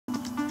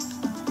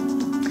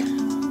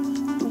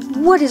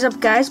What is up,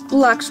 guys?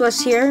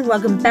 Bloxwest here, and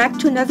welcome back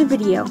to another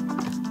video.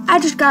 I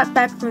just got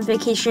back from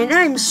vacation and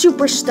I'm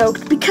super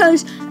stoked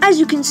because,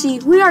 as you can see,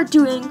 we are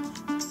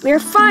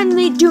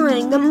finally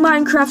doing the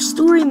Minecraft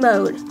story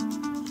mode.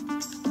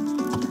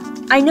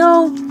 I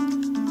know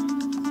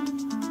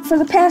for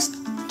the past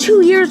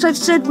 2 years I've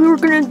said we were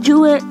gonna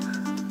do it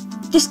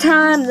this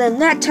time, then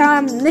that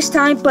time, and this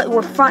time, but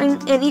we're fine,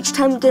 and each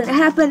time it didn't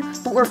happen,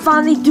 but we're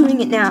finally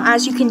doing it now,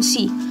 as you can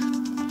see.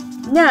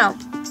 Now,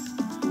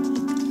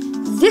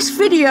 this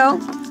video,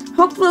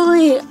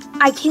 hopefully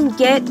I can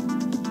get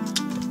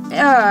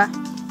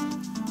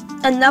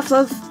enough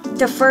of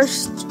the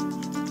first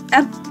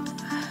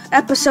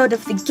episode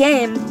of the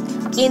game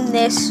in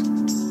this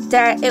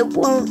that it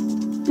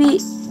won't be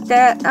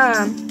that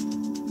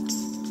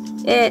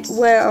it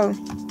will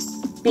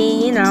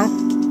be, you know,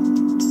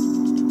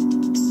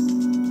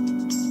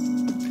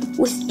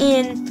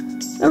 within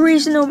a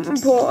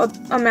reasonable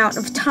amount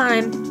of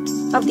time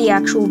of the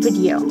actual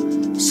video.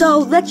 So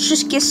let's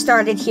just get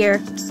started here.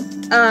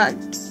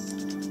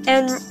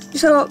 And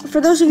so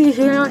for those of you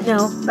who don't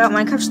know about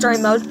Minecraft Story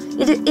Mode,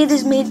 it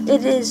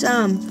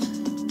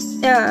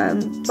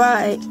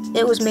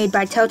was made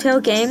by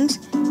Telltale Games,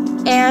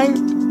 and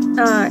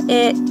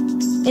it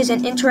is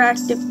an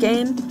interactive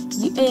game.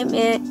 You aim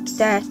it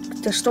that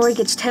the story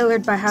gets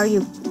tailored by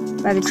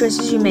by the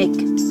choices you make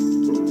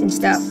and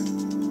stuff.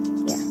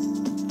 Yeah.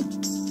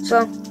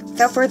 So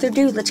without further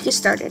ado, let's get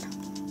started.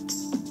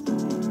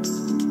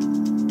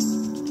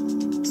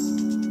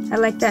 I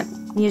like that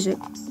music.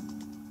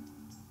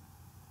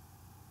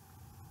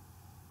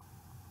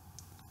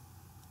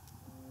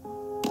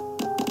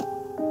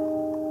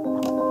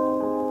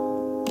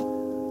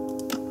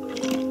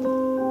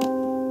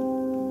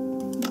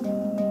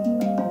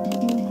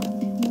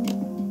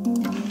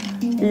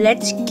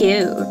 Let's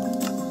go.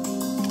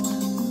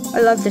 I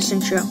love this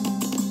intro.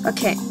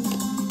 Okay.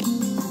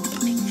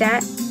 Pick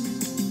that.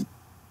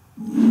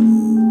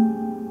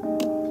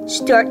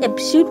 Start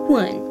episode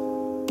 1.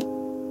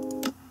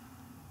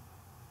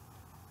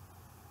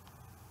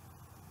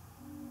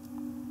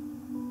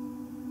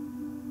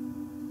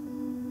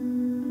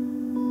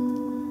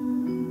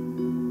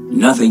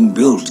 Nothing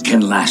built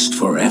can last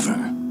forever,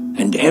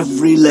 and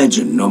every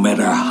legend, no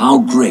matter how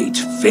great,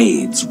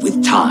 fades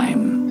with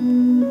time.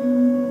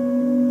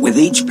 With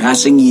each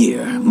passing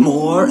year,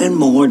 more and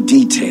more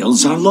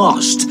details are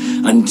lost,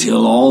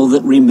 until all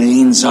that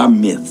remains are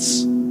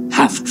myths,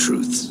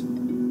 half-truths.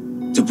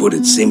 To put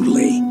it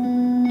simply,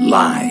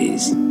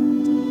 lies.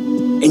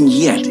 And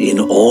yet, in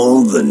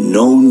all the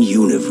known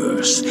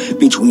universe,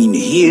 between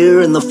here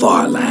and the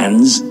far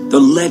lands, the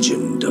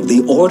legend of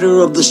the Order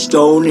of the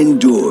Stone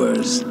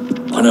endures,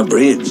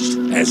 unabridged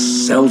as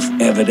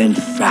self-evident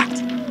fact.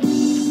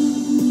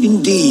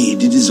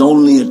 Indeed, it is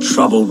only a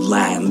troubled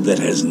land that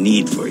has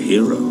need for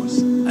heroes,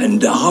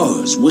 and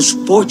ours was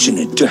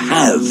fortunate to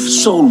have,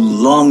 so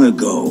long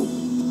ago,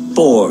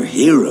 4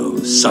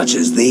 heroes such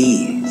as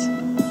these.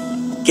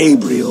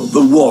 Gabriel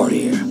the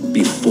warrior,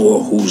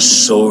 before whose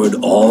sword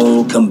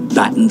all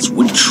combatants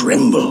would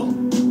tremble.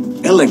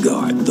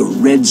 Ellegaard the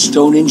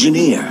redstone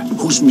engineer,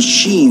 whose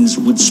machines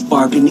would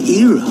spark an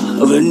era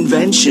of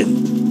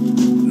invention.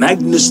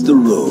 Magnus the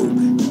rogue,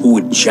 who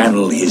would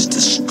channel his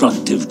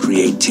destructive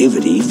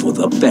creativity for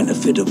the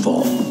benefit of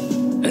all.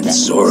 And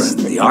Soren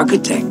the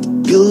architect,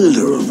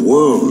 builder of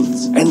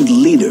worlds, and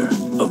leader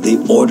of the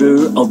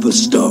Order of the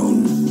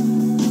Stone.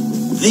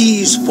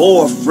 These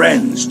 4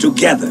 friends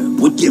together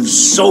would give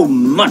so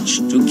much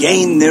to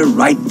gain their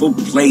rightful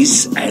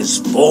place as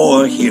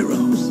 4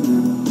 heroes.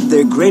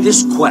 Their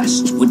greatest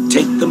quest would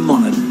take them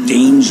on a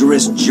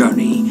dangerous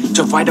journey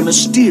to fight a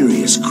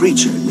mysterious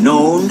creature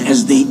known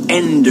as the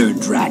Ender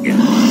Dragon.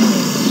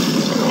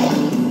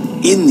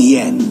 In the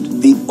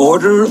end, the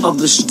Order of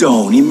the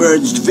Stone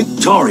emerged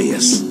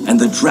victorious, and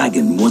the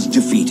dragon was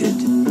defeated.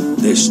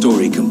 Their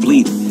story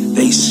complete,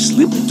 they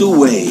slipped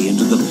away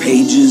into the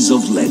pages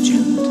of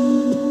legend.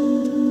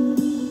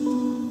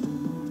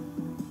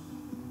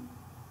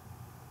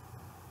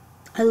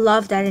 I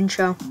love that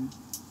intro.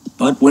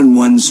 But when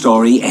one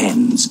story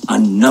ends,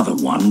 another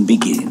one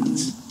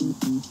begins.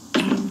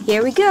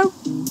 Here we go.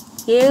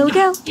 Here we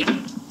go.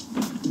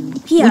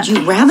 Yeah. Would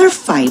you rather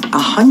fight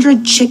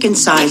 100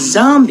 chicken-sized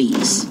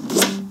zombies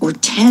or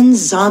 10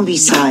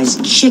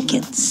 zombie-sized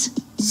chickens?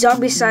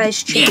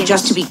 Zombie-sized chickens.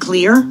 Just to be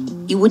clear,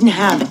 you wouldn't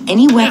have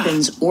any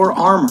weapons or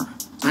armor.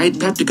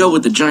 I'd have to go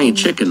with the giant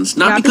chickens.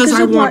 Not because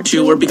I want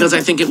to or because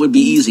I think it would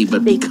be easy,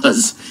 but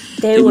because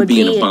they would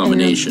be an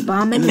abomination.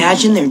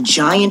 Imagine their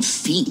giant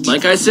feet.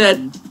 Like I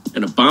said,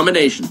 an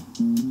abomination.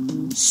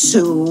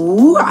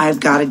 So, I've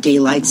got a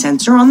daylight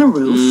sensor on the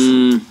roof.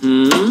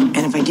 Mm-hmm.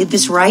 And if I did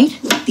this right,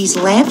 these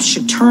lamps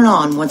should turn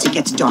on once it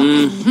gets dark.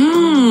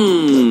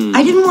 Mm-hmm.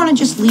 I didn't want to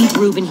just leave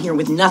Ruben here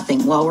with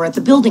nothing while we're at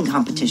the building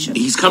competition.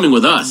 He's coming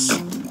with us.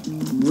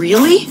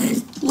 Really?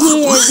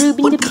 Yeah,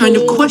 Ruben What kind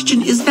of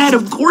question is that?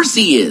 Of course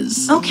he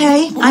is.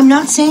 Okay, I'm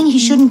not saying he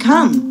shouldn't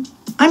come.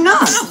 I'm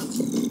not.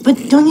 But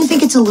don't you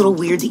think it's a little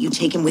weird that you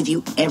take him with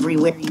you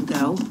everywhere you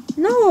go?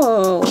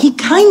 No. He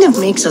kind of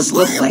makes us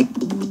look like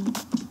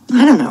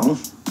I don't know,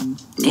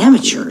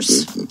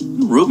 amateurs.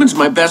 Ruben's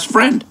my best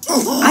friend.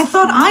 I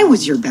thought I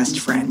was your best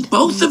friend.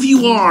 Both of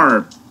you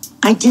are.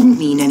 I didn't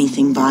mean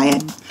anything by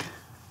it.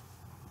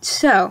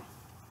 So,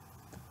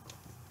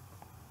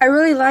 I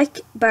really like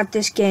about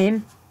this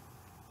game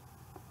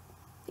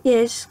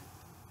is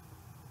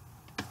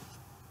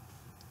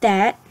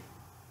that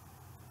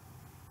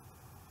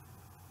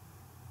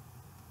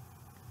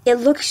it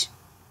looks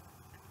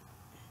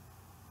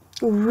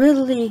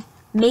really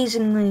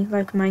amazingly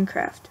like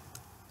Minecraft.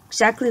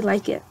 Exactly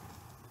like it.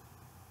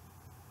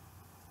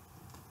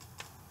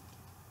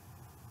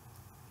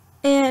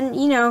 And,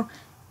 you know,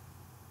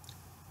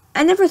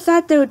 I never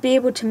thought they would be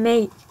able to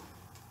make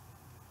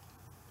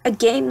a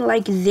game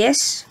like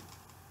this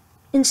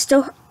and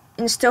still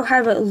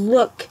have it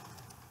look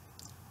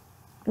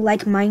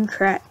like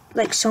Minecraft,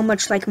 like so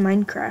much like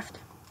Minecraft.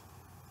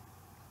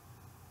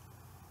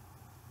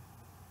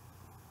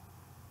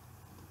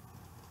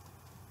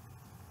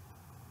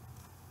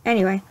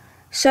 Anyway,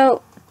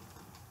 so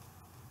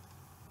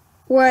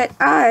what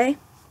I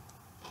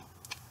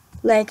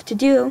like to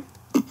do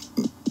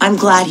I'm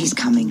glad he's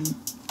coming.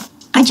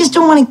 I just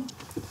don't want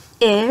to...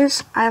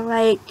 is I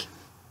like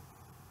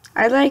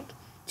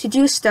to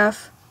do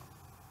stuff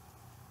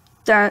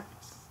that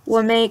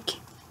will make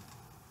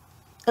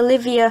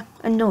Olivia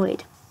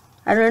annoyed.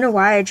 I don't know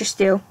why, I just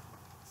do.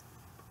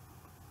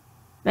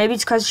 Maybe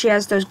it's because she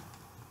has those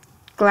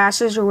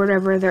glasses or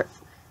whatever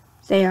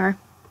they are.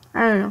 I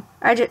don't know.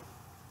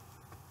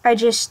 I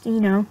just, you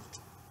know,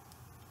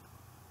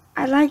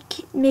 I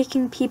like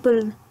making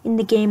people in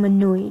the game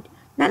annoyed.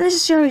 Not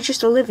necessarily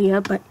just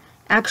Olivia, but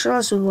Axel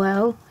as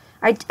well.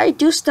 I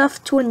do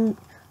stuff to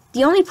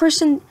the only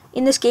person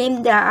in this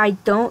game that I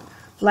don't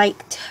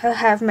like to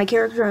have my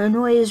character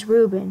annoy is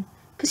Ruben,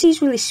 because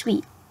he's really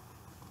sweet.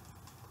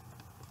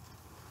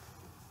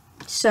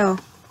 So,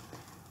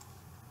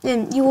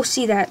 and you will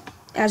see that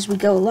as we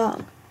go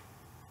along.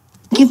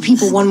 Give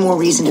people one more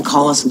reason to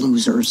call us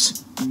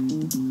losers.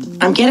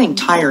 I'm getting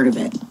tired of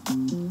it.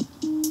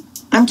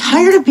 I'm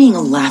tired of being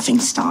a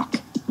laughingstock.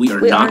 We are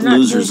not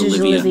losers,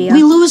 Olivia.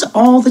 We lose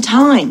all the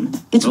time.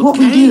 It's what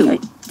we do.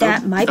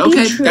 That might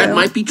be true. That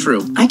might be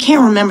true. I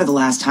can't remember the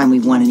last time we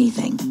won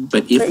anything.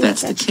 But if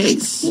that's the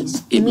case,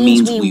 it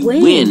means we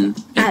win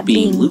at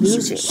being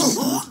losers.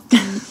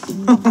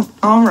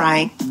 All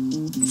right.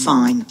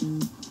 Fine.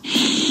 Did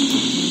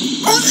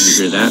you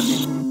hear that?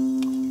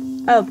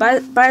 Oh,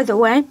 by the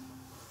way,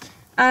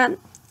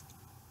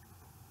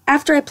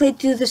 after I played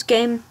through this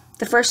game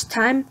the first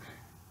time,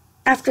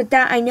 after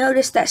that I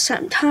noticed that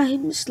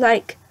sometimes,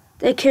 like,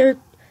 the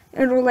character,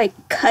 it'll, like,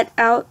 cut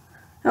out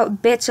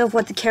bits of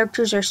what the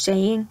characters are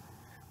saying.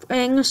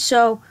 And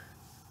so,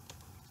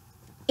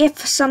 if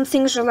some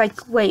things are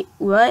like, wait,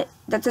 what?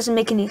 That doesn't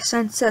make any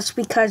sense. That's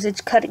because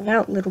it's cutting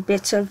out little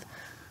bits of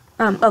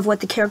what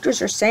the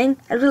characters are saying.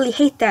 I really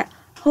hate that.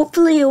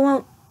 Hopefully it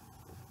won't.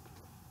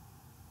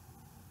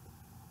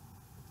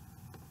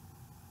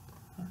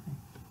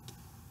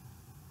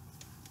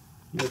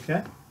 You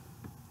okay?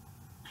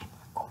 I'm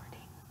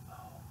recording.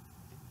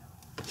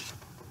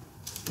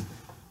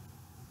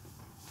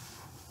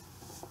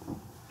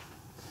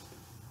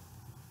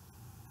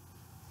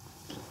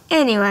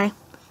 Anyway,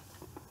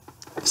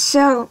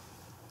 so,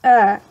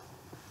 man,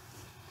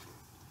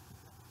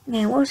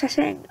 what was I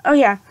saying? Oh,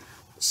 yeah.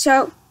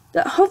 So,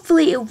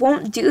 hopefully it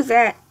won't do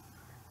that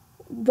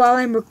while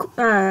I'm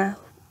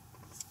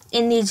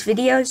in these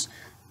videos.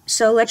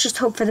 So, let's just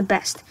hope for the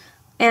best.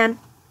 And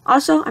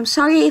also, I'm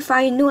sorry if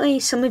I annoy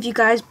some of you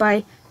guys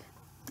by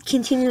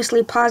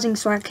continuously pausing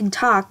so I can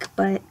talk,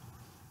 but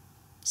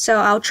so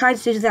I'll try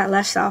to do that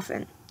less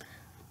often.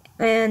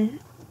 And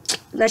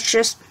let's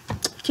just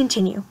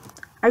continue.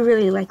 I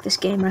really like this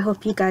game. I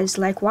hope you guys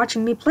like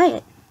watching me play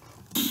it.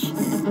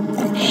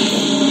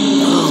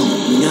 Oh,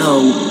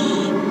 no.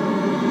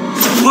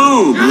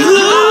 Boom!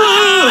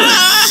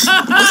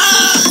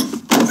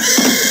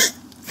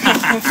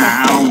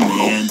 Ow,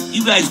 man.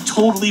 You guys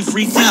totally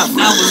freaked out.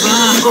 That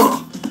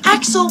was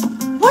Axel,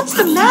 what's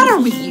the matter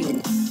with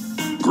you?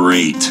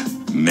 Great.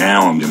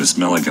 Now I'm gonna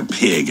smell like a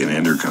pig in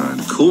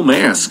Endercon. Cool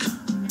mask.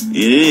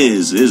 It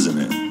is, isn't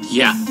it?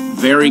 Yeah,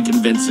 very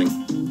convincing.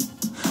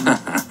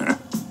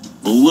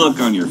 The look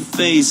on your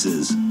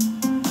faces.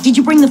 Did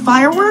you bring the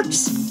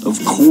fireworks? Of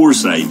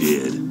course I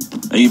did.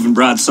 I even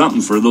brought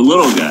something for the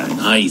little guy.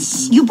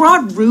 Nice. You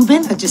brought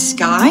Ruben a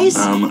disguise?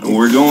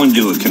 We're going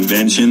to a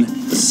convention.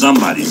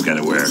 Somebody's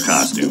gotta wear a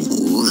costume.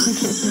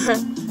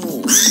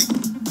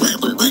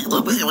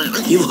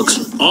 He looks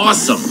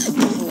awesome.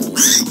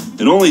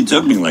 It only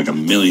took me like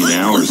 1,000,000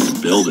 hours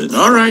to build it.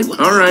 All right.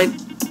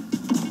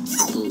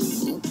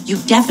 You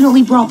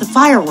definitely brought the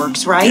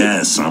fireworks, right?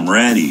 Yes, I'm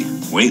ready.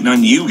 Waiting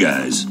on you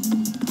guys.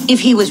 If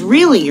he was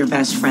really your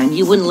best friend,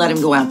 you wouldn't let him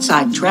go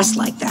outside dressed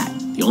like that.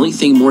 The only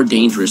thing more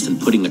dangerous than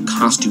putting a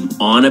costume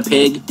on a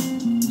pig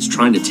is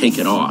trying to take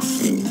it off.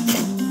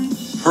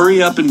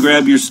 Hurry up and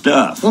grab your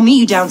stuff. We'll meet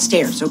you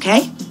downstairs,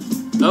 okay?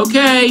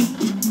 Okay.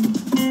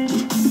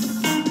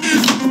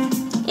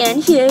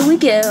 And here we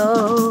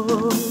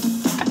go.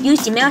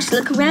 Use the mouse to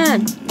look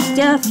around.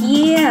 Stuff,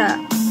 yeah.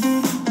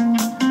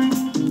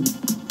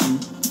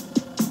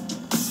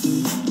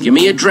 Give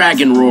me a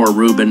dragon roar,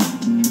 Reuben.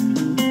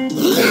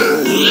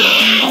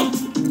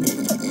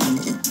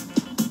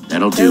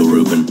 That'll do,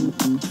 Reuben.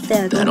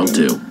 That'll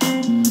do.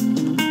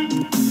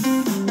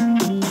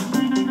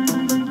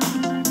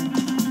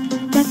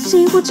 Let's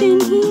see what's in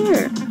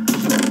here.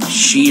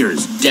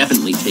 Shear's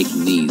definitely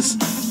taking these.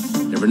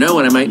 Never know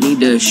when I might need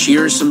to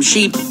shear some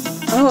sheep.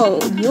 Oh,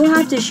 you'll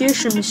have to shear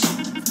some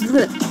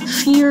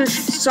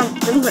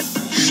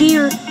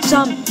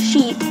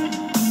sheep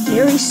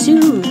very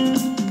soon.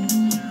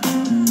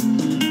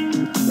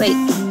 Wait,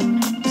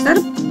 is that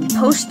a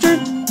poster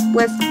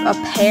with a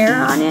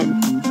pear on it?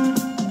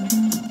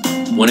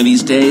 One of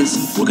these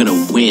days, we're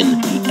gonna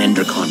win the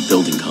EnderCon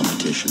building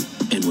competition.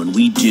 And when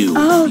we do,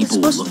 people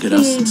will look at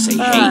us and say,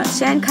 hey,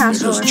 there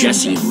goes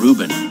Jesse and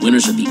Reuben,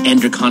 winners of the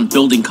EnderCon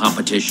building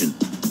competition.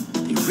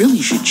 They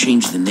really should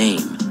change the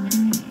name.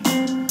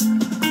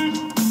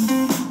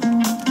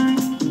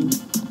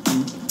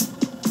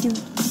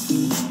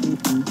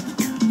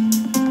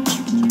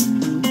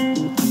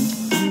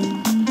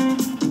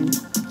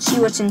 See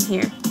what's in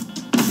here.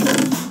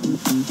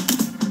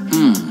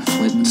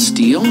 Flint and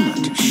steel, not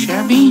too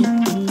shabby.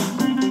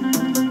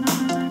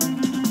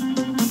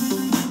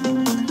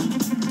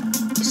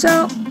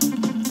 So,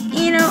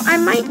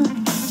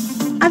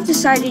 I've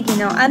decided,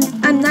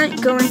 I'm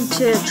not going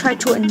to try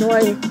to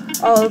annoy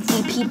all of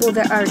the people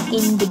that are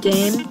in the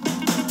game.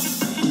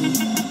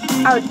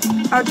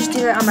 I'll just do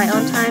that on my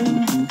own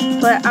time,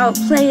 but I'll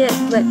play it,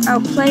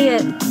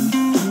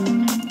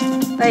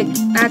 like,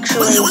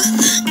 actually,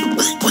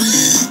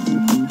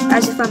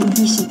 as if I'm a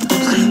decent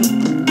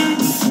person.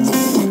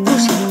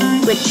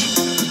 Which,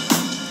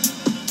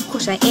 of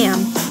course I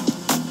am.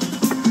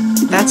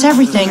 That's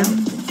everything.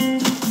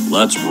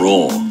 Let's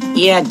roll.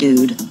 Yeah,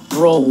 dude.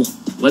 Roll.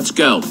 Let's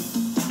go.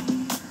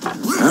 I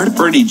heard a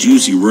pretty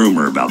juicy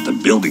rumor about the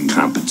building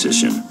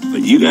competition,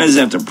 but you guys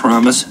have to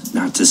promise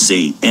not to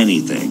say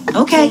anything.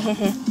 Okay.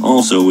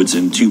 Also, it's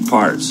in 2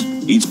 parts.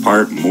 Each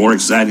part more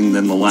exciting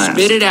than the last.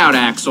 Spit it out,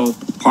 Axel.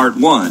 Part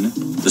 1,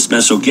 the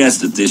special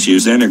guest at this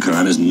year's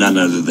EnderCon is none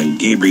other than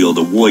Gabriel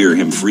the Warrior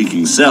him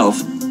freaking self.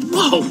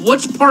 Whoa,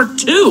 what's part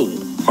 2?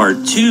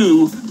 Part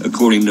 2,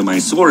 according to my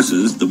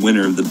sources, the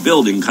winner of the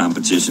building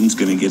competition's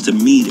gonna get to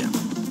meet him.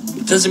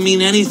 It doesn't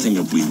mean anything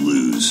if we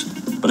lose,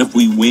 but if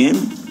we win,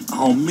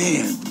 oh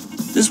man,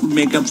 this would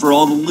make up for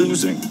all the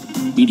losing.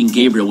 Meeting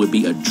Gabriel would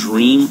be a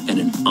dream and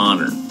an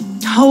honor.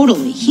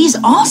 Totally. He's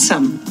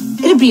awesome.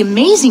 It'd be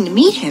amazing to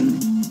meet him.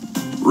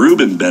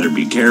 Reuben better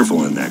be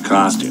careful in that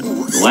costume.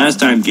 The last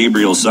time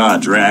Gabriel saw a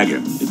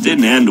dragon, it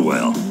didn't end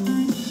well.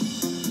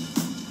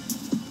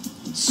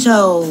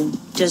 So,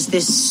 does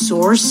this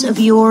source of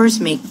yours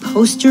make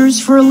posters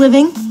for a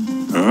living?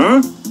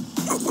 Huh?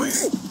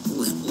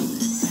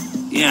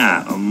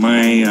 Yeah,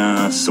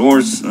 my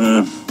source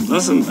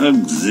doesn't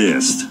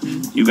exist.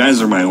 You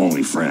guys are my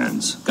only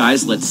friends.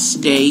 Guys, let's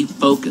stay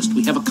focused.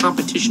 We have a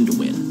competition to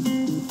win.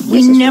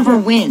 We never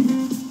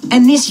win.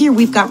 And this year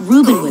we've got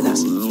Reuben with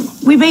us.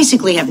 We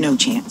basically have no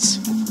chance.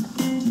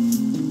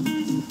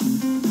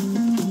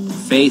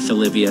 Faith,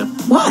 Olivia.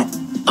 What?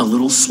 A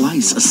little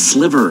slice, a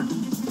sliver,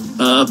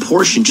 a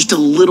portion, just a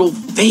little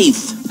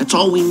faith. That's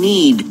all we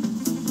need.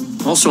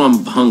 Also,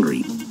 I'm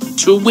hungry.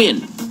 To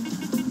win.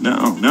 No,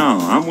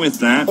 I'm with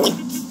that.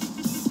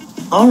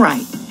 All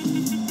right.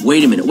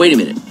 Wait a minute.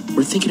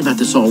 We're thinking about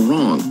this all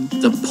wrong.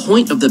 The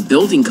point of the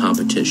building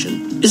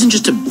competition isn't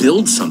just to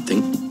build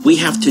something. We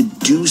have to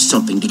do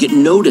something to get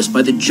noticed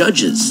by the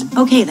judges.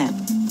 Okay, then.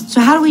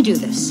 So how do we do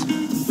this?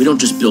 We don't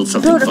just build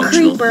something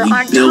functional. Build a creeper we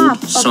on build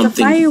top of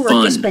something the firework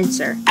fun.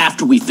 dispenser.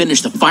 After we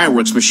finish the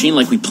fireworks machine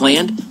like we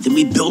planned, then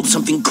we build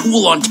something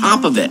cool on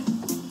top of it.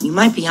 You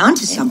might be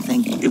onto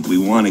something. If we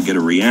want to get a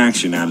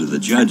reaction out of the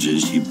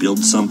judges, you build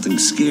something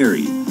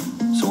scary.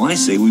 So I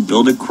say we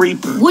build a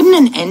creeper. Wouldn't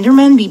an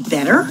Enderman be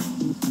better?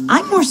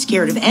 I'm more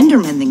scared of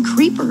Endermen than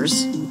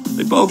creepers.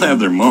 They both have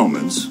their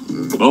moments.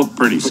 Both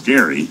pretty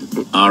scary.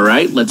 All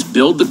right, let's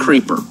build the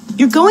creeper.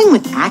 You're going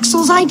with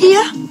Axel's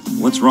idea?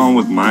 What's wrong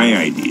with my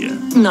idea?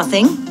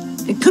 Nothing.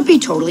 It could be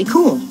totally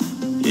cool.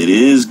 It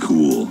is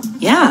cool.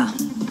 Yeah.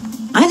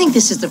 I think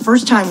this is the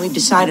first time we've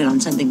decided on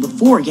something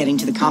before getting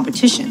to the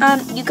competition.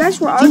 You guys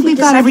were already we've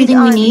got everything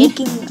we need?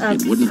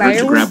 It wouldn't hurt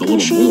to grab a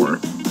little more.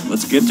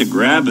 Let's get to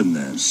grabbing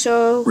then.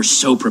 So we're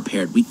so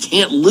prepared. We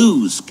can't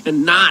lose.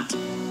 Cannot.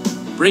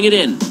 Bring it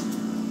in.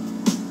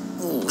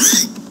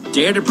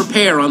 Dare to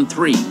prepare on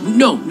 3.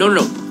 No.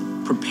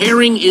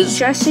 Preparing is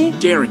Jesse?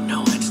 daring.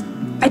 No, that's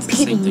I the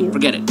pity same thing. you.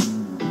 Forget it.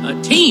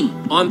 Team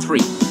on 3.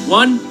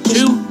 1,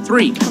 2,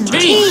 3.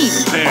 Team.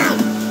 Prepare.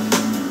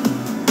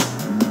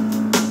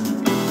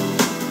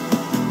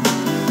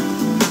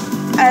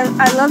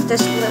 I love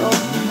this little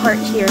part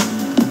here.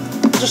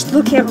 Just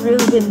look at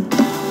Reuben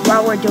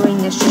while we're doing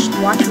this. Just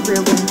watch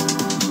Reuben.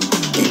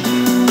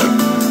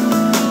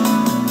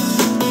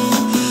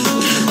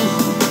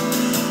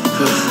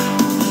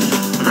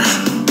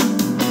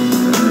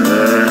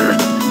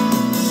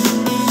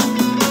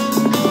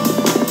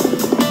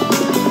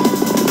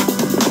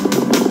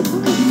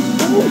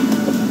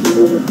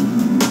 Why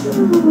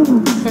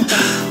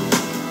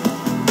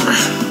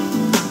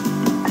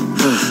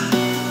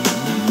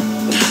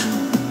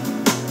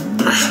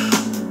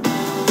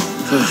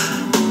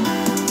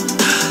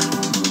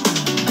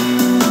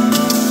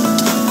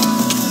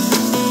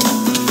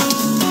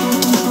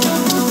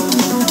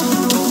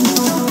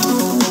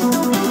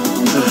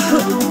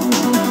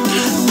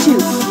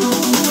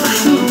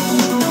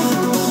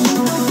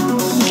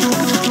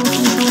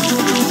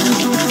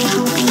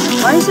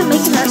is it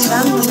making that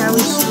sound when I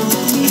was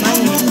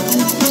mining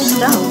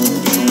stone?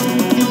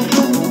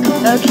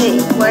 Okay,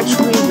 let's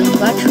read.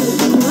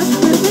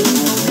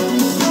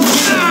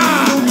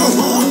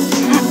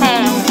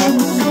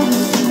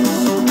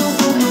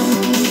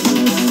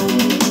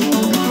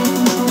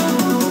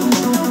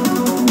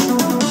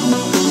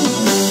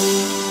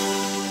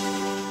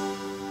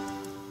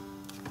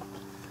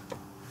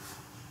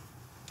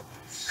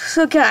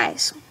 So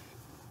guys,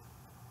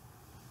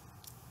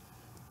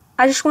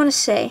 I just want to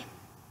say,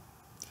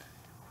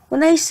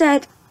 when I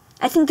said,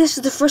 I think this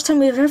is the first time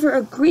we've ever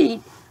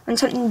agreed on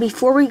something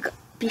before we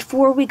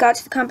got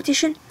to the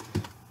competition.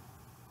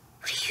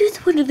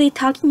 What are they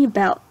talking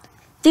about?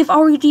 They've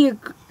already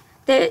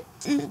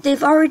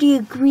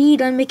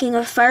agreed on making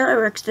a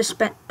fireworks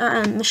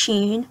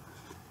machine,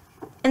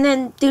 and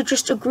then they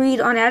just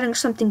agreed on adding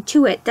something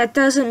to it. That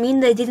doesn't mean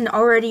they didn't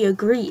already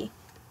agree.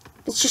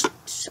 It's just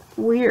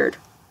weird.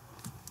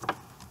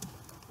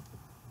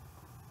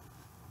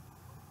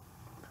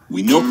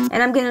 We know.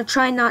 And I'm gonna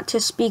try not to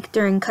speak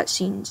during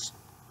cutscenes.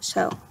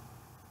 So,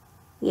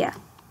 yeah.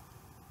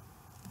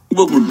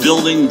 What we're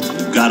building,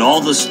 we've got all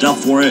the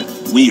stuff for it.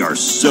 We are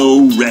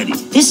so ready.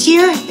 This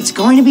year, it's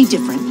going to be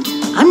different.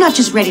 I'm not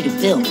just ready to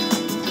build.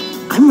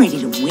 I'm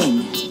ready to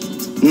win.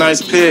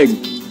 Nice pig,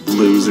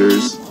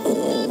 losers.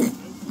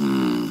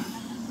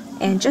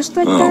 And just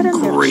like that, oh,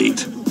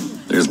 great.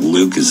 There's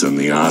Lucas and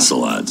the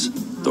Ocelots.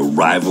 The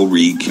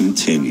rivalry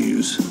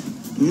continues.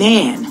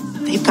 Man,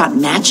 they've got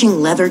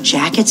matching leather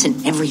jackets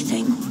and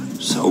everything.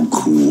 So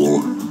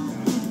cool.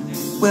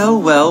 Well,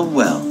 well,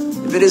 well.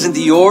 If it isn't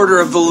the Order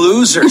of the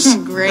Losers.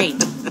 Great.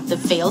 The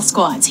fail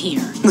squad's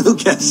here.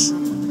 Lucas,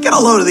 get a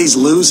load of these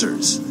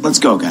losers. Let's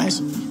go,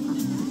 guys.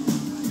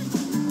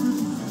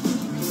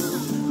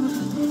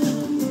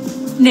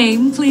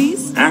 Name,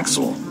 please?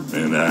 Axel.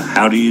 And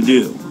how do you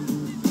do?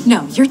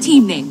 No, your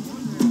team name.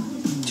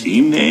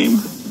 Team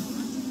name?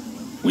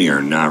 We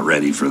are not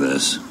ready for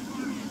this.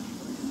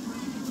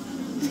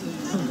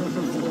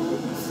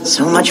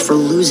 So much for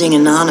losing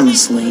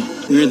anonymously.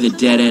 We're the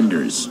Dead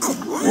Enders.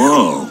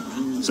 Whoa.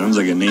 Sounds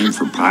like a name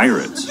for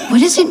pirates. What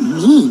does it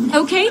mean?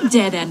 Okay,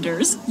 Dead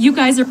Enders. You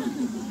guys are...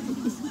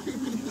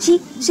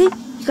 See? You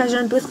guys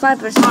aren't with 5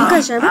 of us. You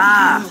guys are...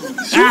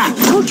 I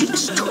told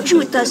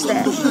you it does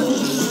that.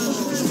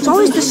 It's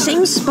always the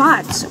same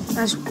spots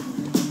as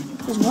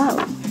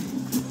well.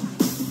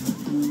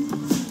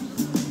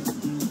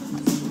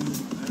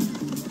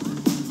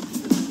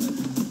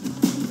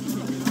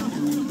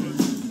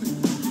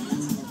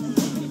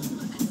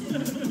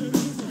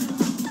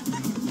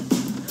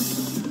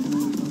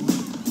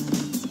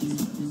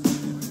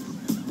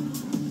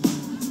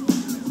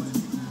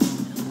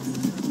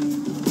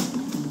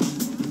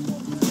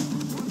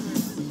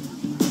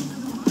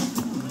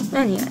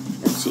 Anyway,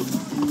 let's see.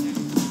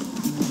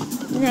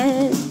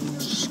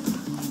 Let's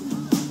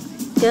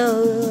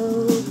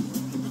go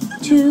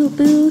to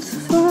booth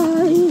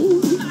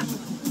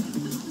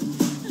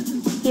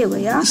 5. Here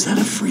we are. Is that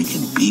a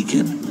freaking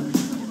beacon?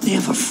 They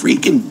have a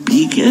freaking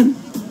beacon?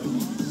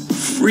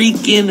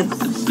 Freaking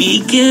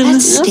beacon?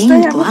 That's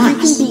stained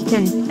glass.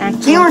 Beacon,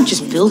 they aren't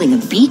just building a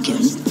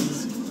beacon.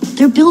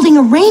 They're building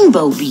a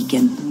rainbow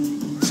beacon.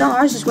 So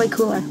ours is way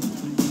cooler.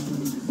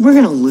 We're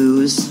gonna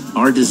lose.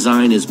 Our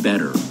design is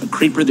better. A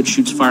creeper that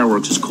shoots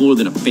fireworks is cooler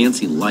than a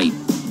fancy light.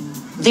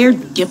 Their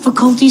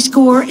difficulty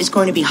score is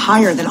going to be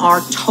higher than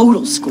our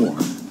total score.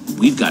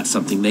 We've got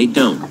something they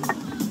don't.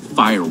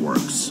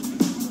 Fireworks.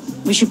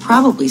 We should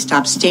probably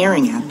stop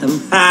staring at them.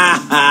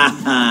 Ha ha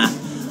ha.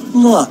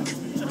 Look,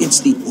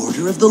 it's the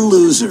Order of the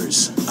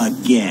Losers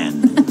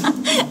again.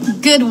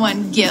 Good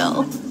one,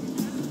 Gil.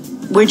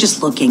 We're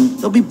just looking.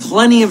 There'll be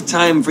plenty of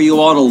time for you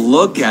all to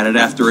look at it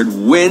after it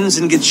wins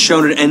and gets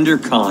shown at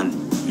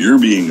EnderCon. You're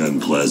being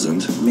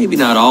unpleasant. Maybe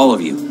not all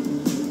of you.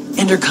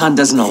 EnderCon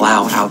doesn't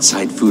allow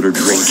outside food or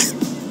drink.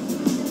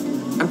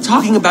 I'm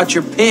talking about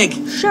your pig.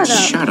 Shut up.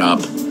 Shut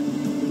up.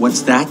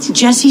 What's that?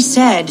 Jesse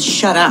said,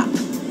 shut up.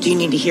 Do you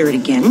need to hear it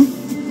again?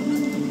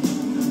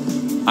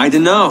 I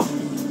don't know.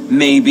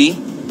 Maybe.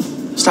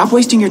 Stop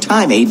wasting your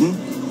time, Aiden.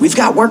 We've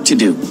got work to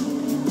do.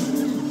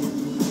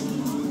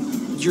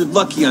 You're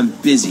lucky I'm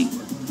busy.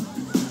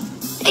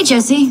 Hey,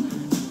 Jesse.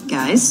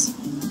 Guys.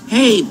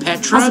 Hey,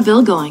 Petra. How's the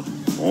build going?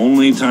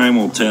 Only time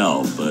will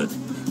tell, but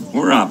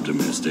we're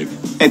optimistic.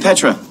 Hey,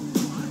 Petra.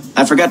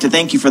 I forgot to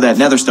thank you for that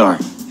nether star.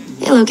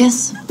 Hey,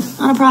 Lucas.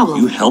 Not a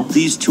problem. You help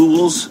these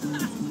tools?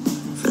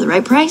 For the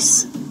right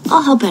price,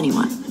 I'll help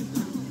anyone.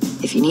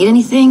 If you need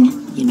anything,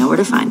 you know where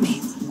to find me.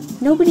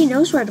 Nobody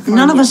knows where to find you.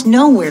 None of us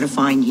know where to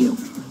find you.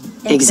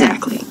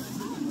 Exactly.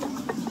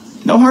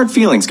 No hard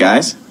feelings,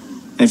 guys.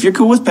 And if you're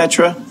cool with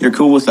Petra, you're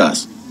cool with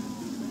us.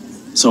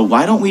 So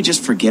why don't we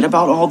just forget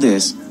about all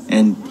this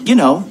and, you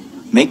know,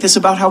 make this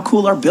about how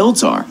cool our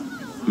builds are?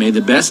 May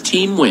the best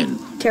team win.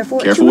 Careful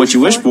what you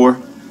wish for.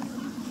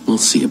 We'll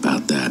see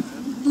about that.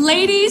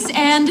 Ladies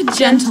and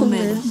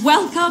gentlemen,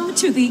 welcome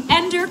to the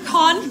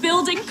EnderCon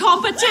building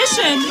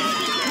competition.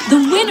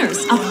 The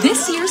winners of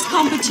this year's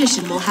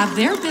competition will have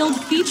their build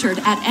featured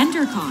at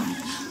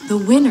EnderCon. The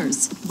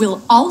winners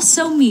will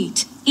also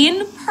meet,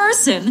 in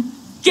person,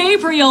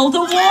 Gabriel the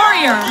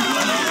Warrior.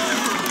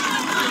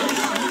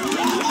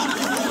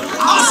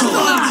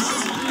 Ocelots!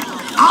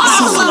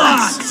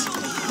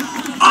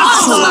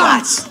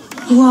 Ocelots!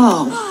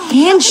 Whoa,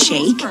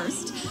 handshake?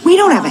 We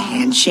don't have a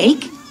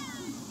handshake.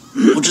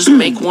 We'll just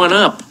make one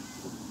up.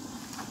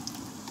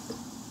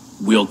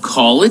 We'll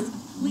call it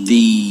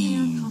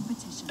the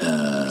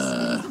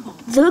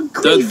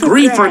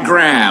Griefer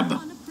Grab.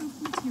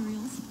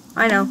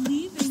 I know.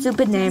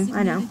 Stupid name,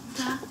 I know.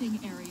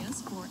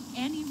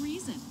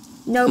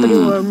 Nobody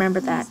will remember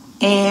that.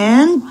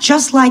 And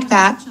just like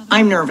that,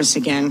 I'm nervous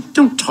again.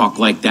 Don't talk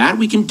like that.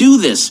 We can do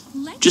this.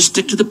 Just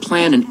stick to the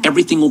plan and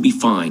everything will be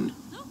fine.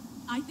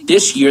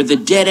 This year, the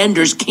Dead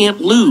Enders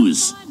can't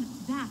lose.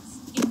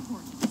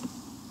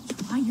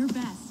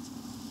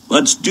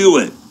 Let's do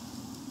it.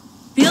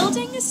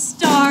 Building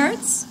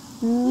starts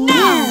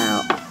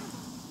now.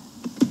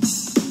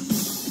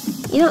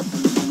 You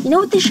know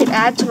what they should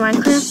add to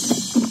Minecraft?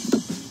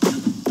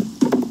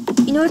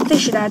 You know what they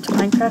should add to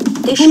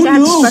Minecraft? They should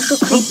add special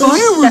creepers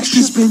that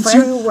shoot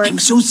fireworks. I'm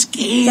so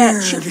scared.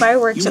 That shoot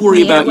fireworks. You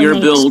worry about your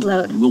build.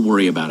 Explode. We'll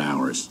worry about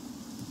ours.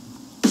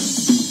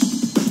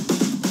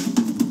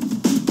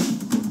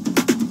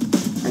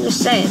 I'm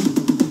just saying.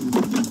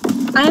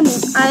 I'm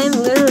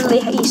literally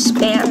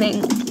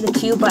spamming the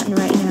Q button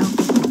right now.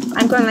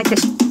 I'm going like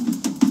this.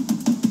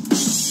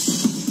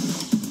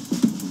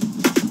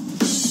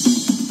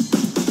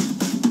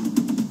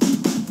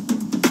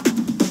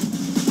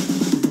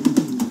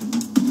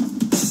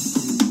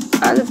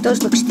 All of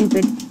those look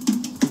stupid.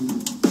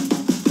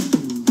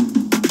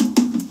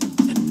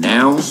 And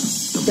now,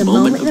 the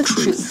moment of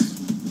truth.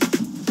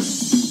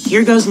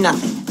 Here goes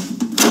nothing.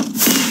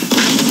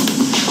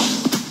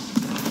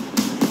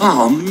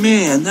 Oh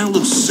man, that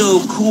looks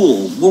so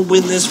cool. We'll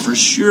win this for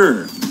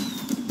sure.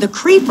 The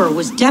creeper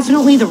was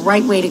definitely the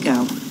right way to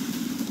go.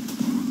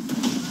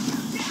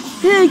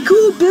 Hey,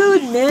 cool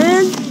build,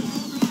 man.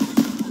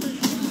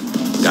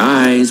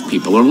 Guys,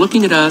 people are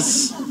looking at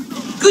us.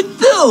 Good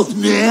build,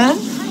 man.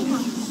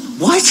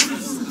 What?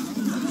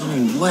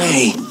 No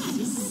way.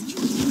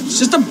 It's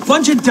just a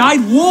bunch of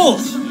dyed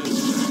wolves.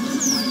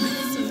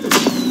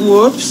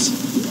 Whoops.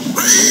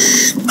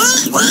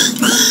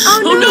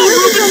 Oh no,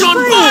 Ruben's on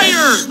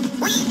fire!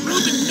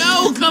 Ruben,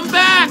 no, come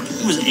back!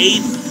 It was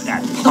Aiden.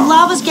 That The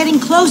lava's getting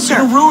closer.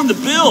 It'll ruin the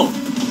build.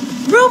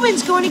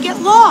 Ruben's going to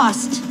get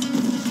lost.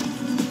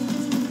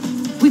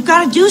 We've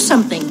got to do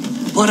something.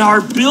 But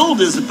our build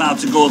is about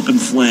to go up in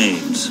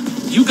flames.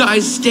 You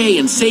guys stay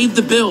and save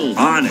the build.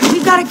 On it.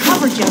 We've got it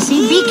covered,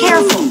 Jesse. Be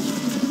careful.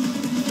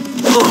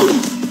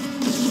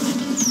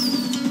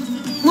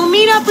 We'll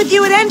meet up with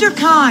you at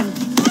EnderCon.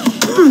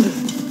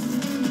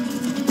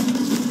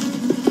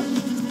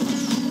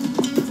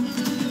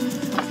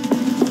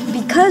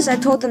 Because I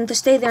told them to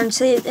stay there and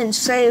save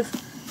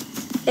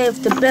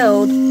the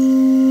build,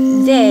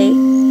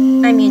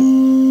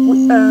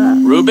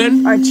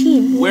 Ruben? our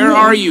team. Where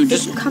are you?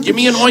 Just give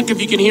me an oink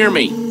if you can hear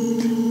me.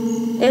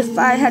 If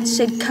I had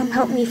said, come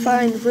help me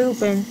find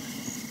Ruben,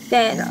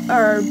 then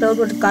our build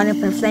would have gone up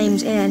in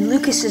flames and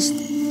Lucas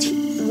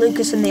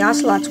and the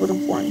Ocelots would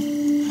have won.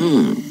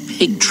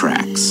 Pig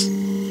tracks.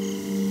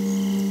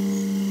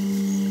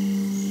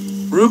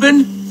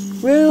 Ruben?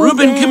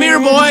 Ruben, come here,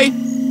 boy!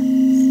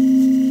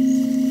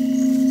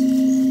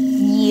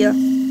 Yeah.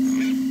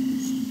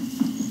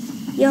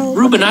 Yo,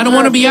 Ruben, I don't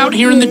want to be out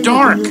here in the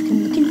dark.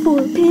 Looking for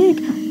a pig,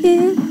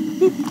 yeah.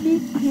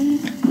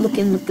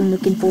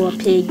 Looking for a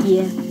pig,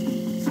 yeah.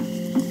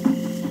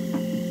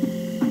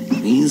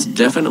 These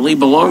definitely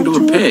belong to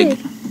a pig.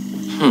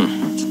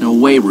 There's no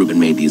way Ruben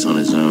made these on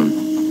his own.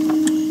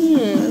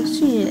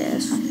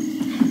 Yes.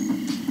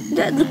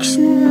 That looks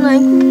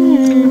like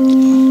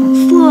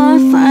 4 or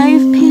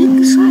 5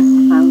 pigs,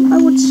 I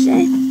would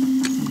say.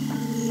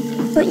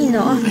 But you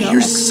know, I'm I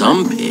hear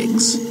some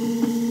pigs.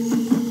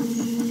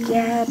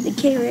 Yeah, the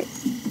carrot.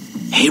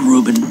 Hey,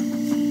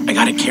 Ruben, I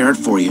got a carrot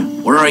for you.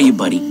 Where are you,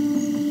 buddy?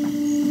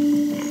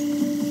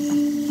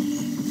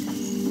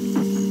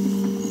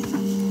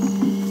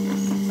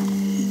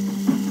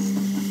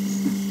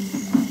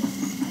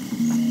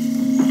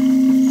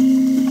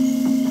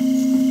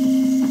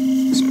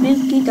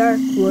 Spooky dark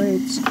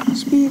woods.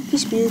 Spooky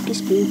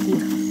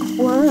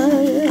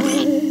woods.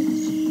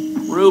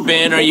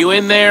 Ruben, are you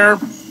in there?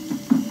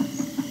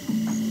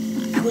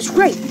 I was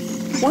right.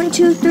 1,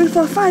 2, 3,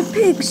 4, 5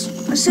 pigs.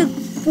 I said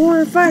 4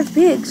 or 5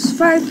 pigs.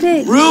 5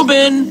 pigs.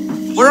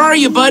 Ruben, where are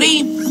you,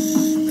 buddy?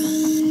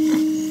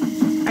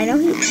 I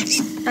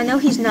know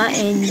he's not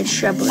in the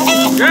shrubbery.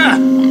 Yeah.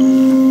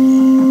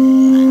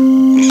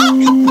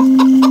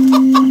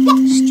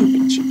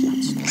 Stupid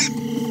chickens.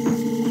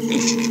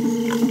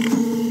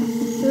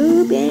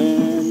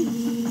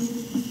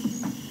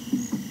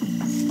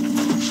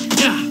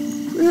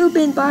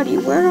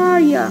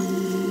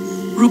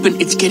 Reuben,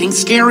 it's getting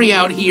scary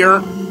out here.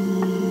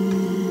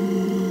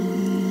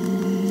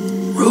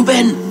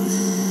 Reuben!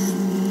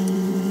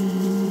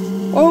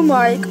 Oh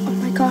my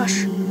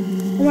gosh.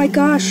 Oh my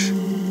gosh.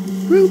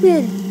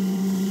 Reuben!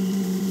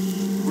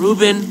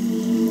 Reuben!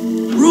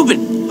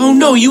 Reuben! Oh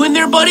no, you in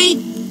there, buddy?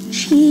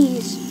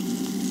 Jeez.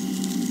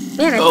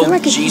 Man, I feel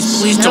like it's... jeez,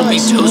 please don't be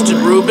toasted,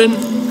 Reuben.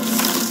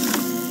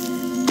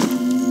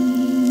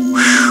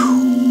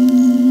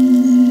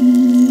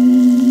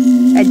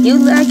 I do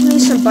like me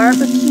some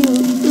barbecue.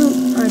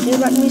 I do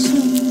like me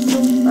some...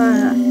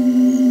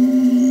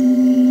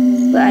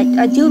 but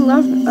I do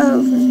love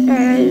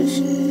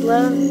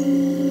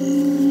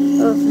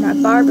my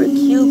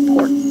barbecue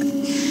pork.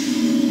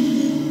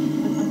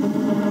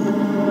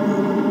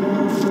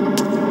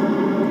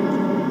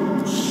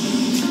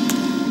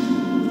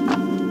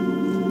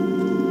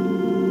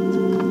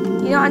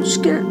 You know, I'm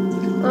just gonna...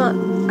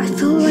 I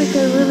feel like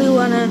I really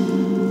wanna...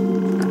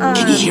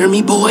 Can you hear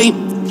me, boy?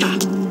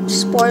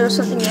 Spoil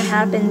something that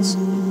happens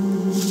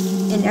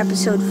in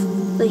episode...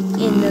 like,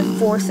 in the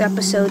 4th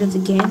episode of the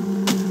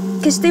game.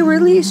 Because they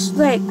released,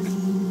 like...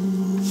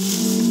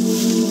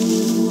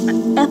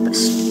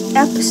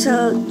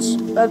 episodes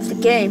of the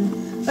game.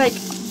 Like...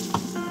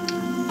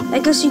 I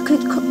guess you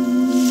could...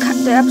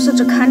 the episodes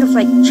are kind of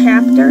like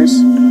chapters.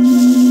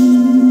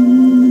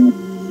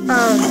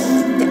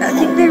 I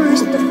think they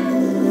released the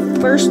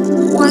first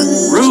one.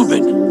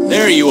 Reuben,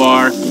 there you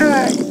are.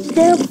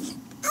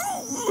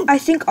 I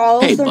think all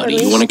of them. Hey, buddy,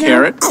 you want a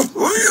carrot?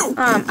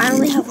 I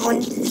only have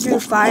 1 through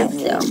 5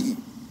 though,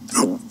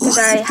 because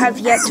I have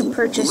yet to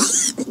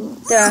purchase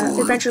the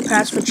Adventure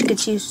Pass, which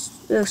gets you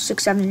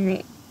 6, 7, and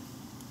 8.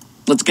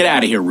 Let's get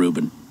out of here,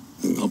 Reuben.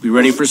 Hope you're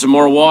ready for some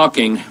more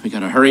walking. We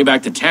gotta hurry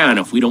back to town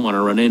if we don't want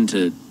to run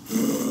into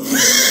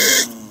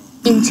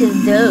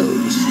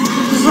those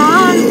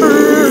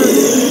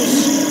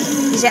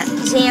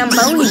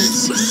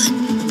Zambonis.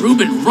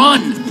 Reuben,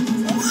 run!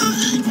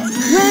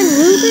 Run,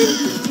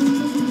 Reuben!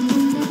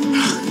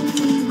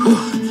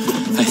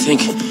 I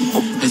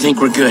think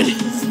we're good.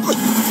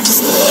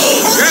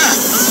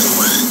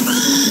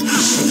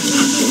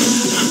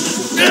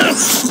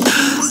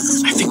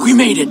 I think we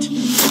made it. So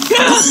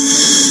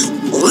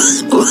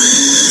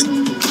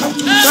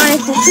I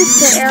have to hit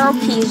the arrow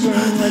keys or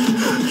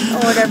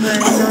whatever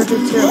in order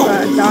to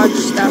dodge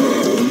stuff.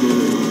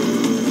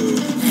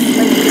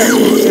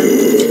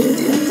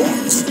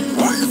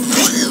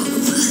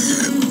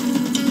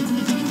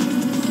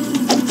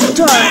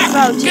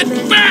 Get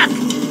back!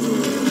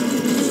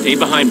 Stay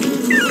behind me.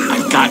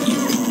 I got you.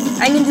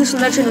 I can do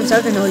some Legend of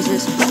Zelda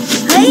noises.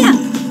 Hiya!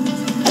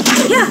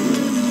 Yeah!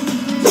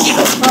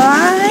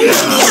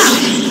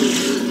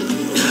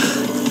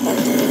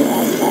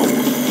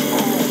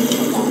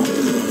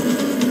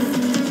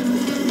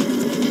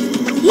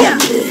 Yeah!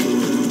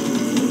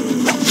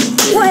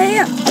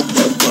 Hiya!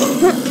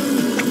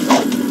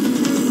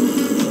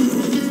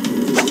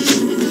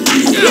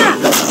 Yeah!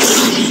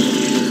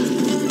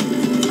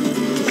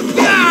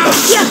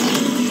 Yeah!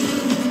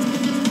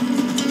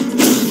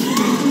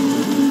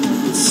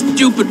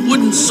 Stupid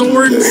wooden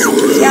swords.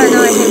 Yeah,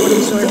 no, I hate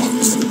wooden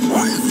swords.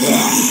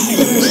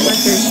 Give me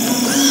splinters.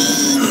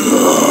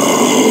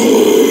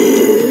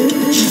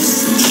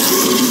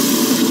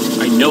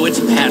 I know it's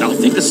bad. I'll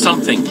think of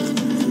something.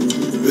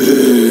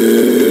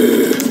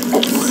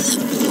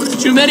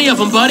 Too many of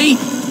them, buddy.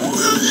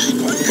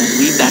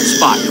 Leave that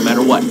spot, no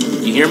matter what.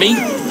 You hear me?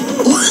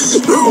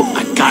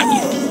 I got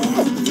you.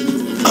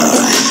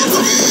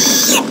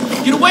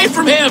 Get away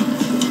from him!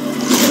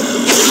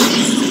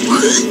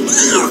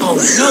 Oh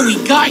no, he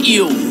got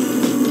you!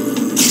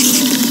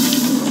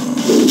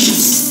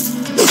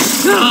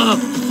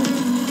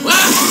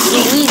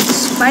 These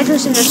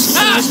spiders in this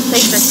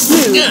place are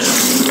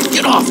huge.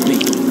 Get off me!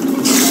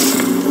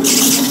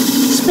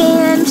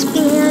 Spam,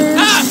 spam,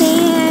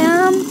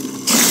 spam.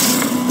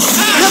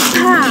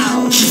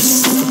 Kapow!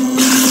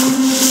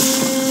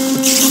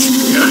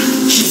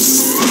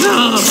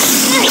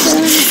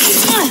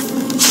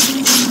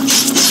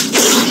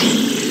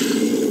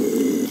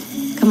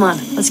 Come on,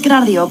 let's get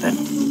out of the open.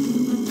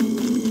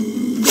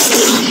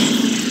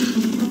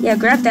 Yeah,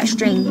 grab that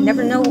string. You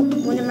never know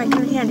when it might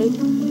come in handy.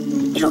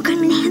 It'll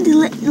come in handy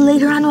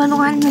later on when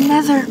we're in the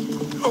Nether.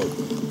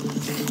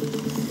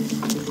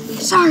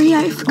 Sorry,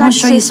 I forgot to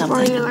say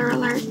spoiler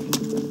alert.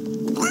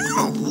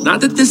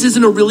 Not that this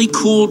isn't a really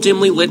cool,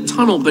 dimly lit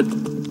tunnel, but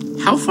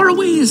how far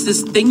away is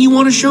this thing you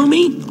want to show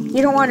me?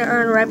 You don't want to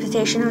earn a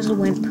reputation as a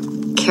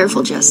wimp.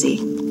 Careful, Jesse.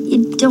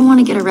 You don't want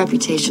to get a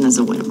reputation as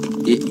a wimp.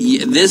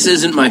 This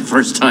isn't my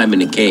first time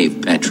in a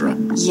cave, Petra.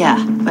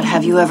 Yeah, but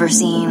have you ever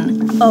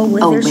seen a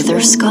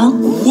wither skull?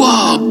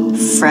 Whoa!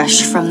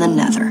 Fresh from the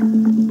Nether.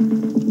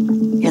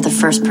 You're the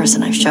first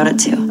person I've showed it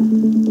to.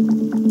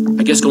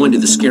 I guess going to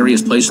the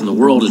scariest place in the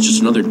world is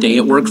just another day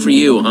at work for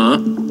you, huh?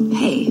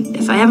 Hey,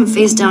 if I haven't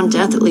faced down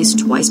death at least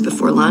twice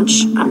before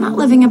lunch, I'm not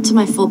living up to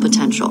my full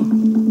potential.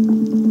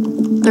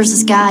 There's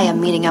this guy I'm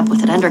meeting up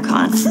with at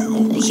EnderCon.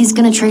 He's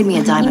gonna trade me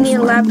a diamond for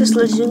lapis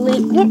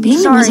lazuli?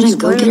 Being a resident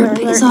go-getter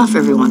pays off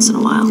every once in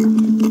a while.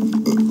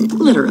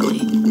 Literally.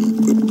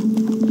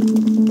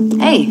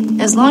 Hey,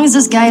 as long as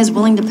this guy is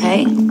willing to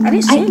pay,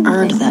 I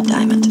earned that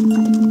diamond.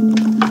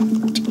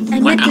 I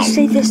meant to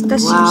say this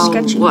does seem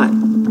sketchy. What?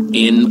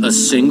 In a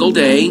single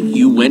day,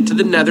 you went to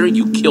the Nether,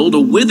 you killed a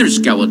wither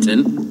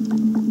skeleton.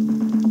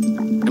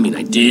 I mean,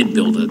 I did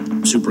build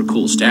a super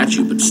cool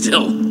statue, but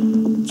still,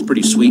 it's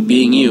pretty sweet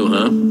being you,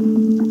 huh?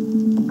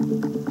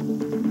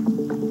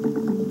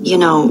 You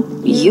know,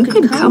 you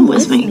could come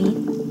with me.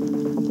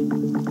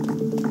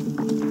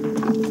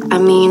 I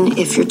mean,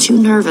 if you're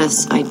too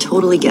nervous, I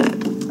totally get it.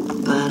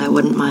 But I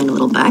wouldn't mind a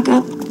little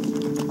backup.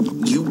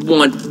 You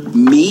want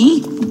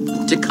me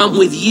to come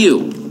with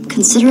you?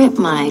 Consider it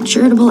my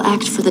charitable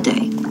act for the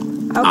day.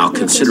 I'll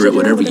consider it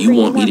whatever you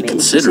want me to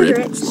consider it,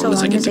 as long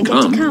as I get to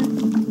come.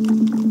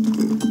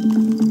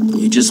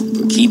 You just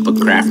keep a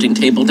crafting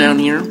table down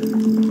here?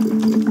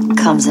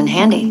 Comes in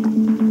handy.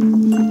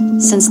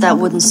 Since that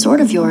wooden sword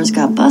of yours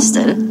got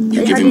busted...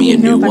 You're giving me a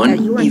new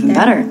one? Even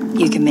better,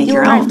 you can make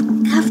your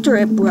own. After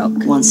it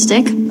broke. 1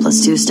 stick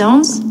plus 2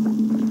 stones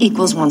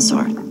equals 1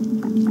 sword.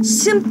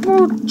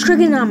 Simple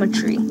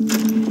trigonometry.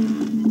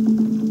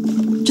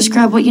 Just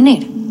grab what you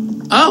need.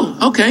 Oh,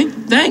 okay,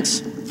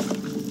 thanks.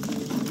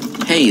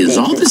 Hey, is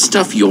all this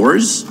stuff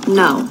yours?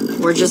 No,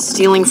 we're just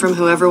stealing from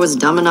whoever was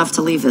dumb enough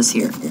to leave this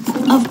here.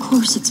 Of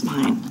course it's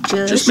mine.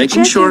 Just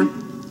making sure.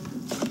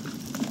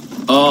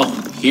 Oh,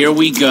 here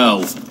we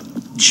go.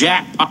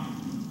 Jack.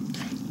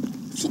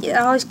 It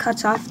always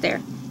cuts off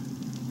there.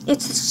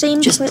 It's the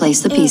same. Just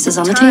place the pieces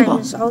on the table.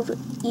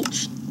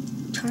 Each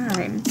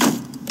time.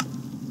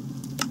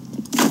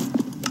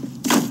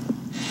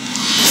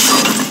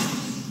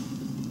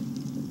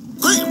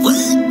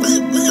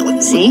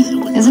 See?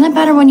 Isn't it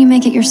better when you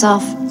make it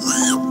yourself?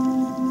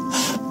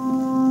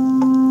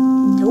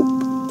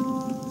 Nope.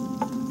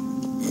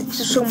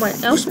 So someone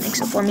else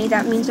makes it for me.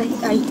 That means I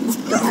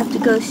don't have to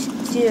go to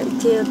the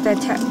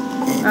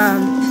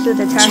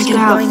task of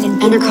going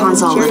and getting all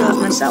the materials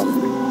myself.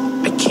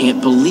 I can't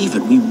believe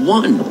it. We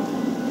won.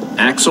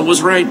 Axel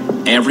was right.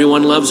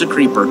 Everyone loves a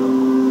creeper.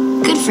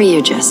 Good for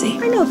you, Jesse.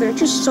 I know, they're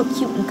just so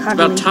cute and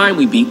cuddly. About time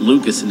we beat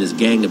Lucas and his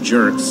gang of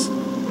jerks.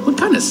 What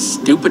kind of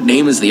stupid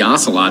name is the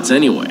Ocelots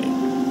anyway?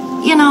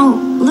 You know,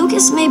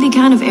 Lucas may be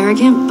kind of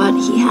arrogant, but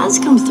he has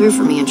come through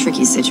for me in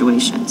tricky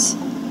situations.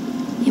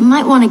 You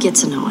might want to get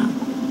to know him,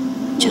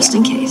 just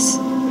in case.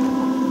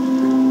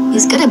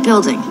 He's good at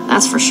building,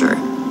 that's for sure.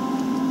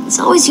 It's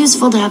always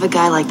useful to have a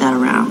guy like that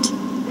around,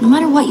 no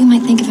matter what you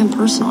might think of him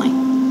personally.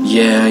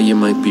 Yeah, you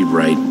might be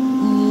right.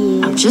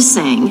 I'm just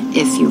saying,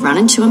 if you run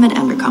into him at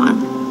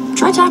EnderCon,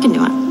 try talking to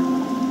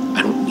him.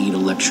 I don't need a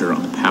lecture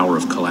on the power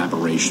of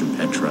collaboration,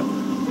 Petra.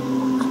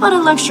 How about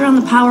a lecture on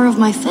the power of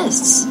my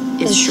fists?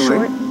 It's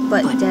short,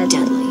 but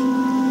deadly.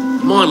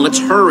 Come on, let's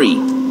hurry.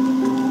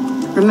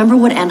 Remember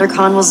what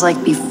EnderCon was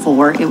like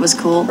before it was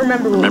cool?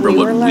 Remember what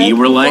we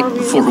were like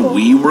before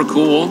we were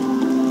cool?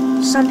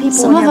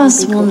 Some of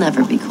us will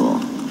never be cool.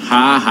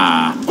 Ha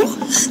ha.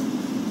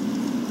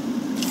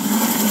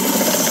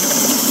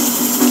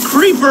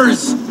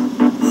 Creepers!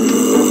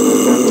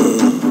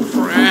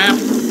 Crap.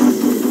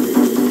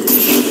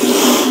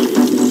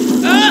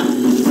 Ah!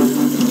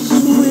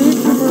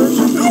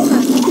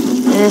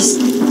 This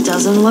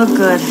doesn't look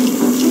good.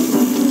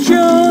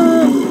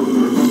 Jump!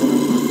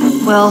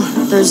 Well,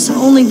 there's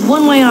only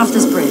one way off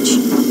this bridge.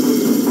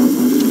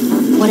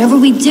 Whatever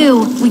we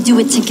do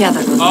it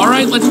together. All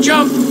right, let's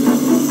jump.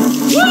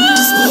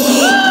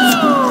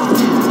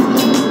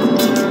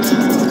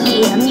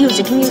 Yeah,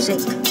 music.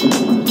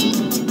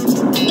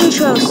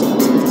 Intros,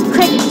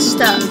 credit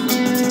stuff.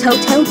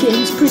 Telltale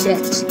Games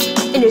presents,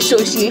 in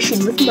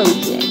association with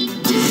Mojang,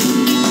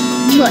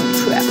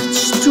 Minecraft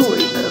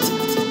Story Mode.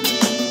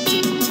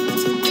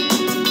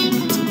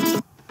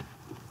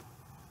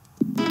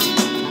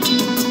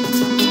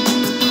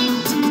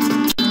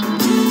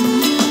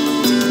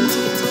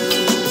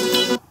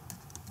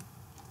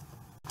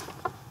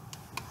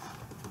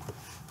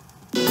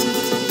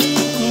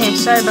 Yeah,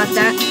 sorry about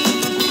that.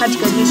 Had to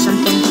go do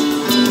something.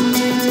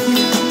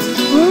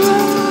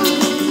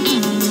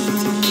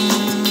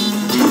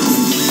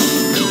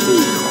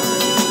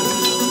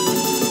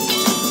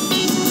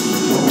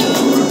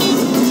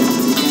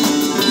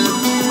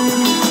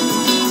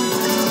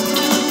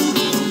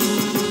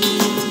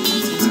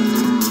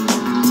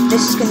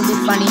 This is gonna be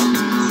funny.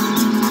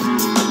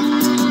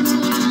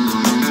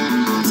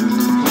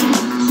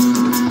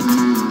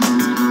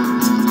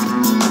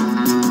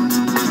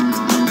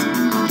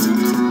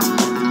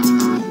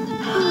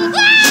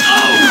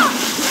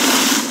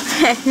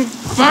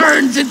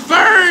 Burns! It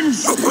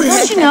burns!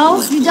 Don't you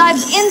know? You dive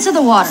into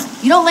the water.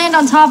 You don't land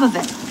on top of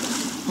it.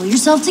 Pull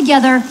yourself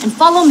together and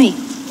follow me.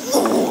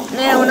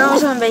 Yeah, when I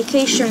was on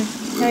vacation,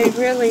 my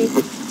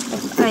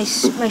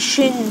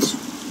shins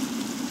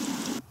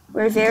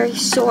were very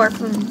sore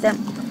from them.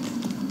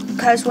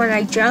 Because when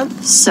I jump...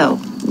 So,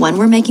 when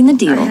we're making the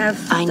deal,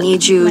 I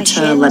need you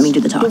to let me do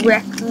the talking.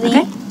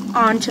 Directly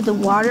onto the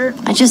water.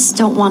 I just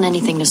don't want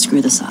anything to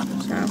screw this up.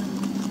 So.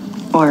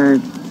 Or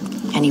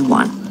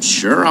anyone.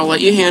 Sure, I'll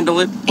let you handle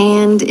it.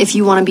 And if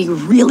you want to be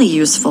really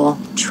useful,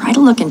 try to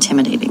look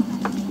intimidating.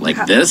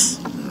 Like this?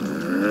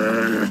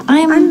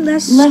 I'm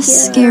less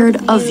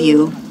scared of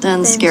you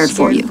than scared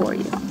for you.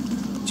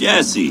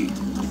 Jesse.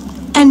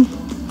 And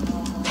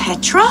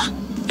Petra?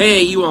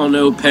 Hey, you all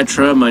know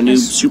Petra, my new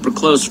super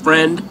close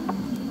friend.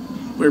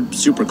 We're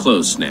super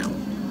close now.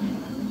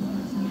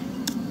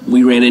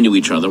 We ran into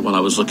each other while I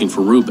was looking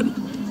for Ruben.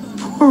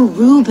 Poor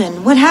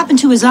Ruben. What happened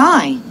to his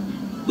eye?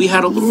 We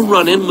had a little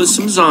run-in with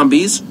some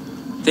zombies.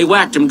 They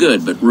whacked him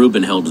good, but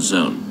Ruben held his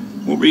own.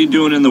 What were you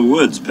doing in the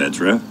woods,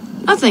 Petra?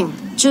 Nothing.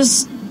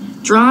 Just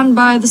drawn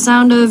by the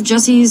sound of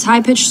Jessie's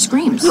high-pitched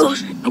screams.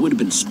 I would have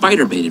been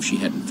spider bait if she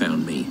hadn't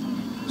found me.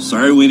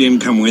 Sorry we didn't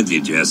come with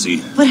you,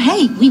 Jesse. But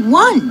hey, we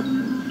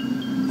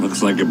won.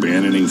 Looks like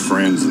abandoning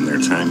friends in their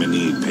time of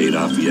need paid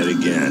off yet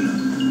again.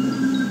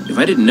 If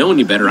I didn't know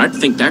any better, I'd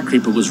think that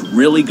creeper was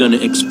really gonna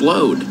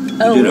explode. We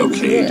did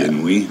okay,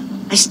 didn't we?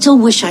 I still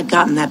wish I'd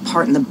gotten that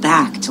part in the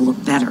back to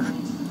look better.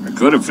 I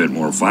could have fit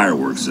more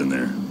fireworks in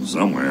there,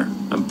 somewhere.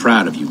 I'm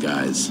proud of you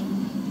guys.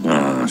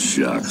 Ah,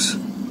 shucks.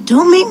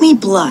 Don't make me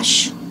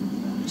blush.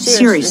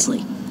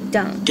 Seriously.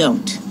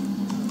 Don't.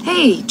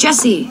 Hey,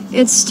 Jesse,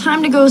 it's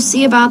time to go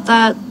see about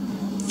that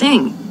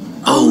thing.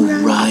 Oh,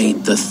 right,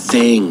 the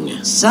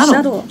thing.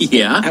 Subtle.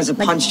 Yeah? As a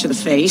punch to the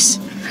face.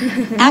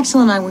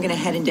 Axel and I were going to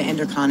head into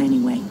Endercon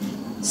anyway.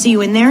 See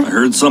you in there? I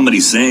heard somebody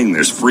saying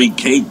there's free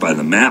cake by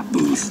the map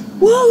booth.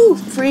 Woo!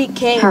 Free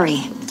cake.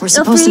 Hurry. We're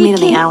supposed to meet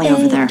in the alley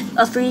over there.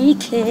 A free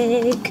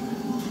cake.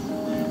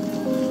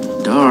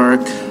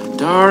 Dark,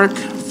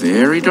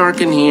 very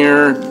dark in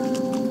here.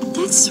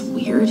 That's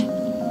weird.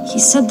 He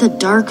said the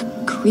dark,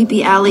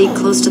 creepy alley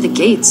close to the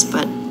gates,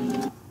 but...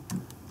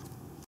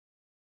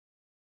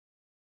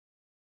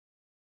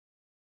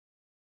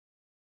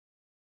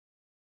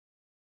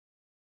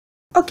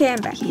 Okay, I'm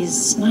back.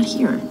 He's not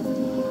here.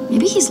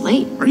 Maybe he's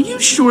late. Are you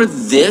sure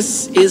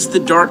this is the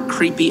dark,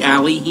 creepy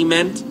alley he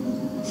meant?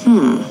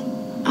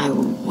 I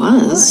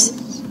was.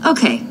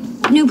 Okay,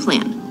 new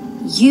plan.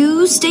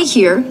 You stay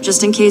here,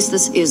 just in case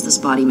this is the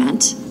spot he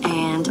meant,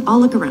 and I'll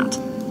look around.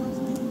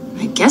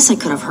 I guess I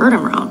could have heard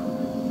him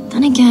wrong.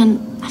 Then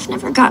again, I've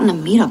never gotten a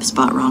meetup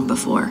spot wrong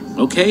before.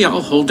 Okay,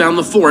 I'll hold down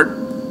the fort.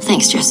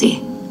 Thanks,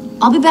 Jesse.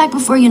 I'll be back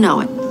before you know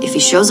it. If he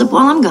shows up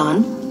while I'm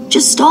gone,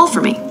 just stall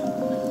for me.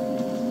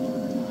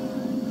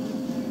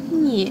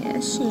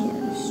 Yes.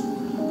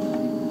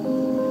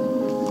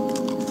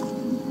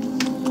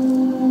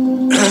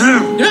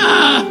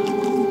 Ah!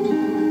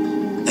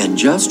 And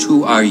just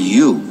who are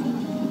you?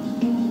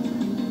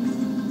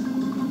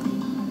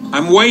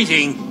 I'm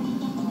waiting.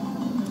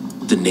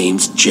 The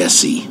name's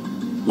Jesse.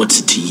 What's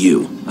it to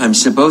you? I'm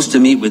supposed to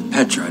meet with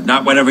Petra,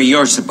 not whatever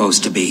you're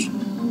supposed to be.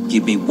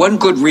 Give me one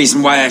good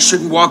reason why I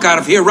shouldn't walk out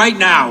of here right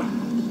now.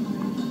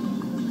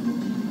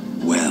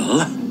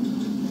 Well?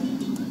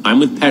 I'm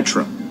with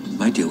Petra.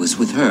 My deal was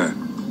with her,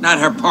 not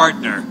her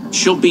partner.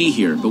 She'll be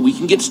here, but we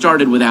can get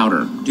started without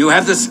her. Do you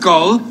have the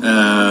skull?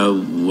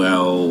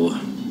 Well...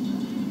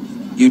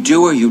 You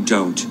do or you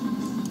don't?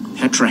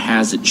 Petra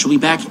has it. She'll be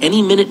back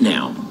any minute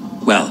now.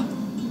 Well,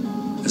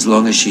 as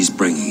long as she's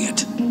bringing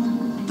it.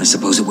 I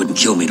suppose it wouldn't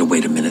kill me to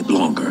wait a minute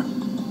longer.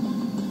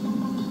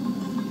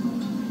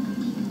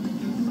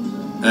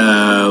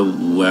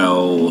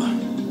 Well...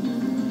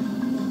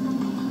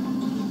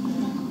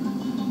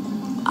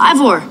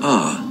 Ivor!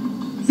 Ah,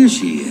 here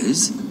she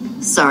is.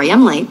 Sorry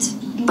I'm late,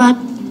 but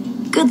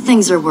good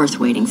things are worth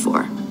waiting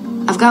for.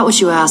 I've got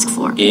what you asked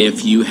for.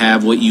 If you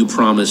have what you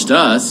promised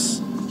us...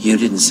 You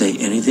didn't say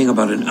anything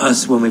about an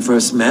us when we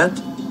first met.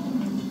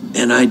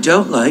 And I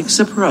don't like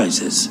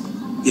surprises.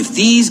 If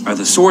these are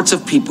the sorts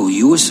of people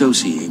you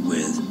associate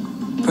with,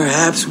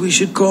 perhaps we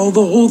should call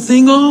the whole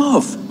thing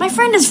off. My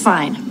friend is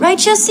fine, right,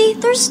 Jesse?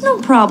 There's no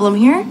problem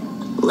here.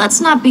 Let's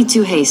not be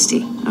too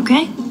hasty,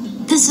 okay?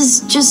 This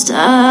is just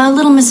a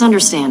little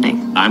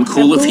misunderstanding. I'm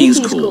cool if he's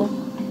cool.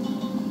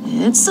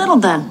 It's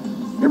settled then.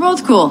 You're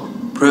both cool.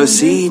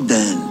 Proceed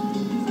then.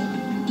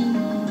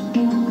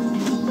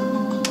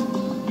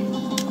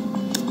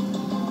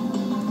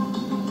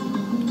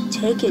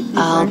 Take it.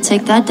 I'll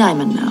take that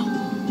diamond now.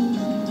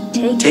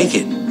 Take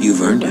it.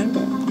 You've earned it.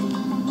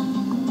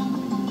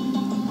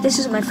 This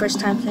is my first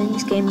time playing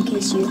this game, in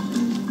case you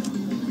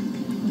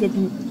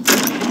didn't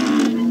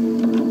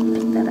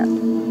pick that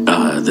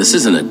up. This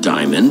isn't a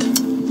diamond.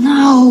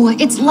 No,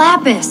 it's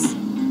lapis.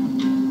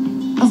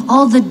 Of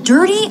all the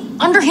dirty,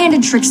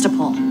 underhanded tricks to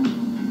pull.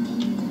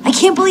 I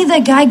can't believe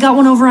that guy got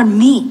one over on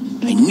me.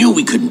 I knew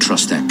we couldn't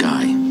trust that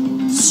guy.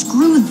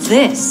 Screw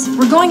this.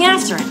 We're going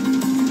after him.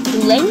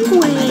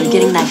 Language. I'm either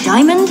getting that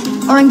diamond,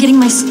 or I'm getting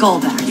my skull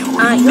back. You Make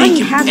already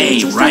him have it. pay,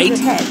 Just right? like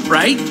your head.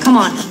 Right? Come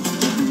on.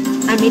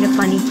 I made it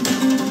funny.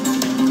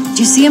 Did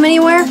you see him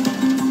anywhere?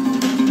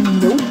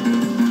 Nope.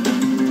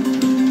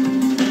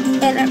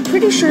 And I'm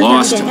pretty sure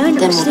Lost that Then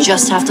we'll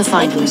just have to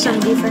find him again.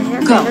 For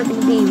him, Go. They're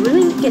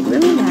going to get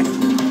really mad at me.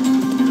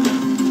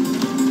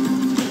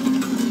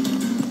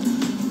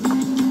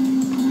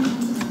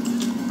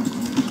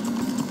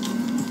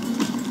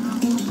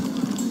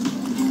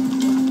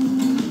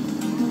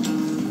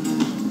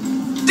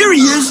 There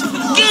he is!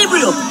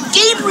 Gabriel!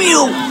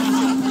 Gabriel!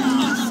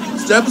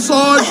 Step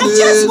aside, I have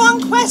just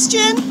one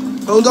question.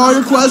 Hold all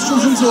your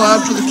questions until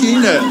after the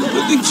keynote.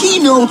 But the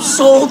keynote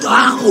sold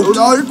out. Hold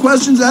all your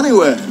questions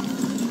anyway.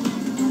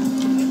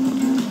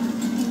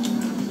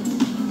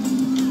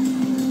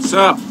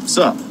 Sup?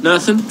 Sup?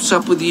 Nothing?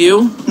 Sup with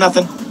you?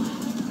 Nothing.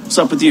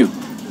 Sup with you?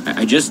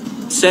 I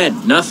just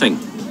said nothing.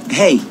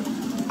 Hey,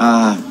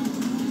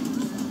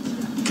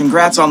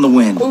 congrats on the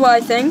win. Why,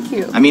 thank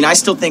you. I mean, I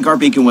still think our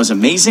beacon was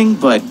amazing,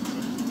 but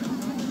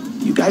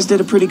you guys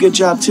did a pretty good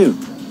job too.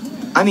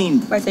 I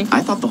mean, Why, thank you.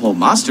 I thought the whole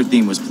monster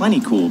theme was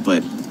plenty cool,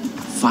 but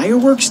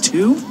fireworks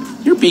too?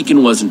 Your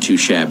beacon wasn't too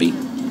shabby.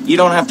 You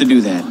don't have to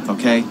do that,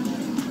 okay?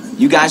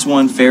 You guys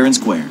won fair and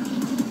square.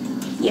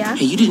 Yeah.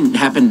 Hey, you didn't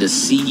happen to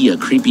see a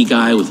creepy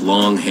guy with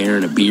long hair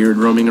and a beard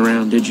roaming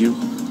around, did you?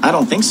 I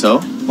don't think so.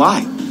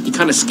 Why? He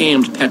kind of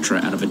scammed Petra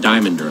out of a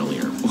diamond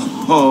earlier.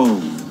 Oh,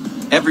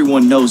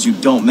 everyone knows you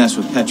don't mess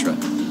with Petra.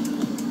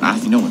 Not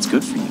if you know what's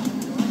good for you.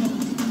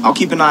 I'll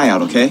keep an eye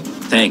out, okay?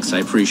 Thanks, I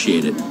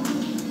appreciate it.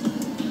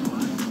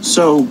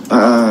 So,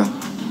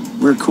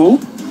 we're cool?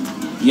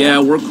 Yeah,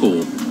 we're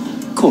cool.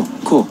 Cool.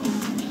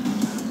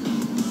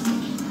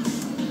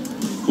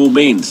 Cool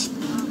beans.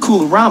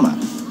 Cool-rama.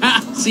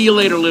 Ha! See you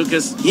later,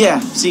 Lucas. Yeah,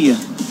 see ya.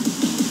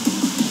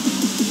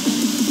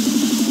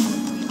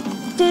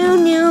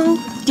 Down you,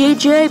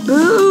 DJ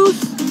Booth.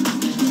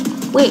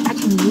 Wait, I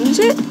can use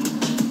it?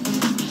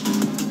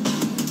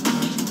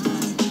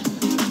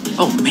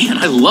 Oh man,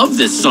 I love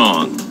this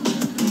song.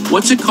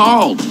 What's it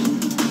called?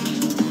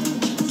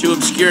 Too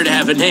obscure to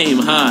have a name,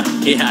 huh?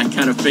 Yeah, I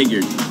kind of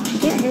figured. I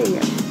can't hear you.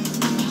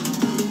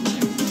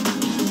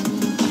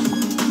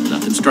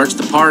 Nothing starts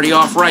the party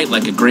off right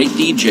like a great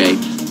DJ.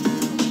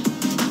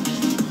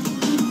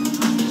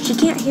 She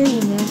can't hear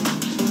you, man.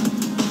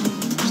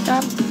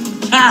 Stop.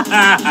 Ha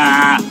ha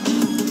ha!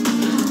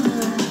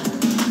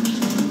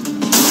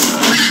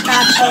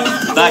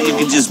 Thought you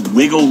could just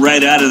wiggle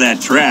right out of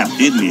that trap,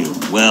 didn't you?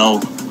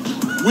 Well,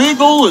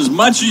 wiggle as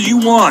much as you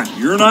want.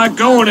 You're not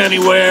going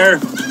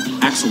anywhere.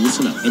 Axel,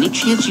 listen up. Any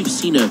chance you've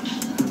seen a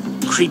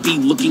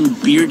creepy-looking,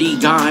 beardy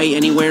guy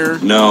anywhere?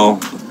 No.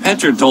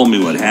 Petra told me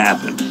what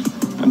happened.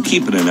 I'm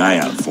keeping an eye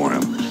out for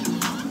him.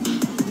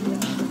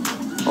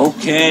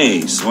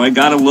 Okay, so I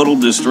got a little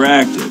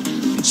distracted.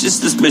 It's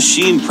just this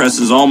machine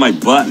presses all my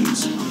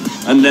buttons.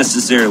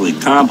 Unnecessarily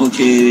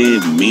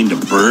complicated, mean to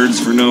birds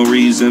for no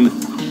reason.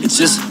 It's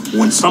just,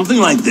 when something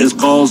like this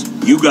calls,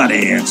 you gotta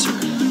answer.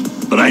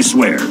 But I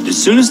swear, as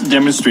soon as the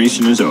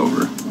demonstration is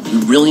over... We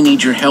really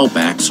need your help,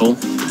 Axel.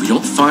 If we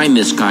don't find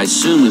this guy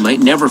soon, we might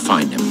never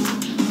find him.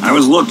 I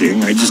was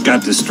looking, I just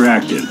got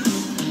distracted.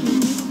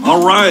 All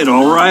right,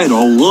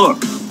 I'll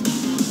look.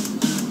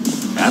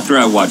 After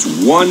I watch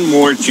one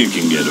more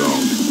chicken get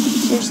owned.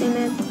 Seriously,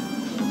 man?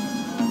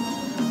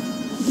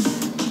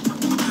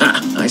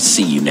 Ha, I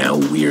see you now,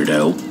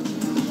 weirdo.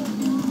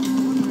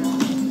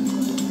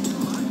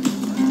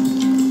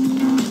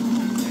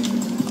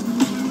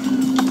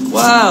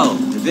 Wow,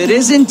 if it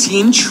isn't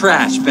Team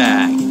Trash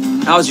Bag.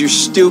 How's your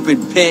stupid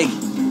pig?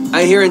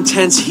 I hear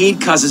intense heat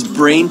causes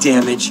brain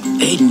damage.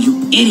 Aiden,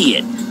 you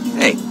idiot.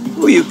 Hey,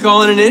 who are you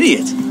calling an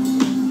idiot?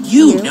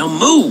 You, now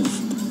move.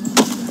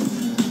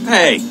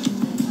 Hey.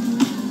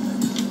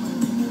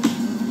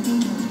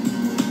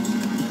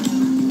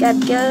 Got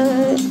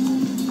good.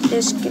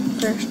 Biscuit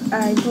first,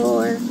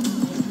 Ivor.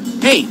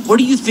 Hey, what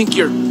do you think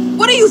you're...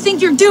 What do you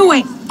think you're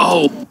doing?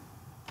 Oh.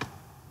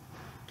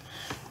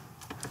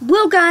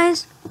 Well,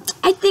 guys,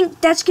 I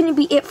think that's going to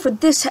be it for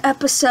this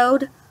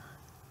episode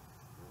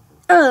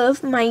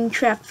of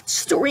Minecraft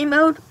Story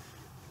Mode.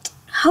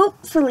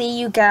 Hopefully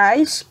you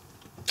guys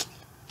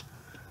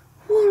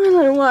will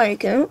really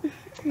like it.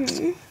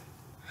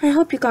 I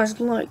hope you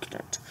guys liked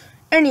it.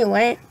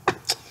 Anyway,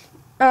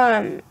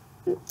 in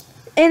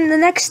the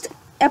next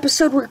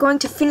episode we're going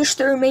to finish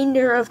the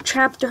remainder of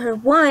Chapter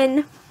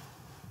 1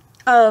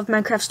 of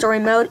Minecraft Story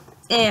Mode,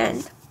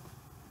 and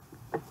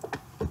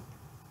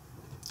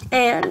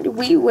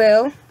we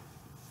will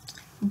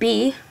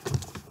be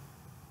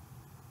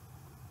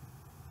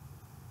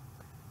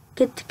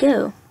good to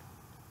go.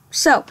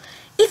 So,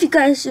 if you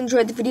guys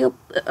enjoyed the video,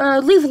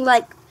 leave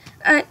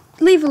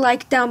a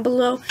like down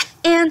below,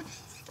 and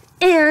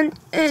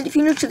if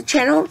you're new to the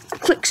channel,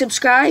 click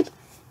subscribe,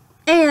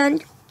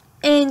 and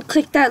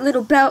click that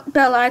little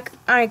bell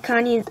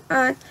icon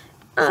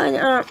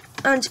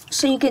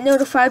so you get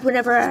notified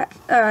whenever I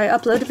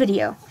upload a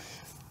video.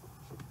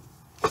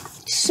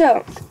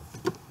 So,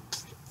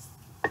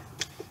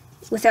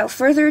 without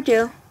further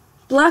ado,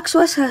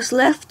 Bloxwell has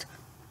left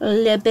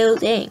the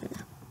building.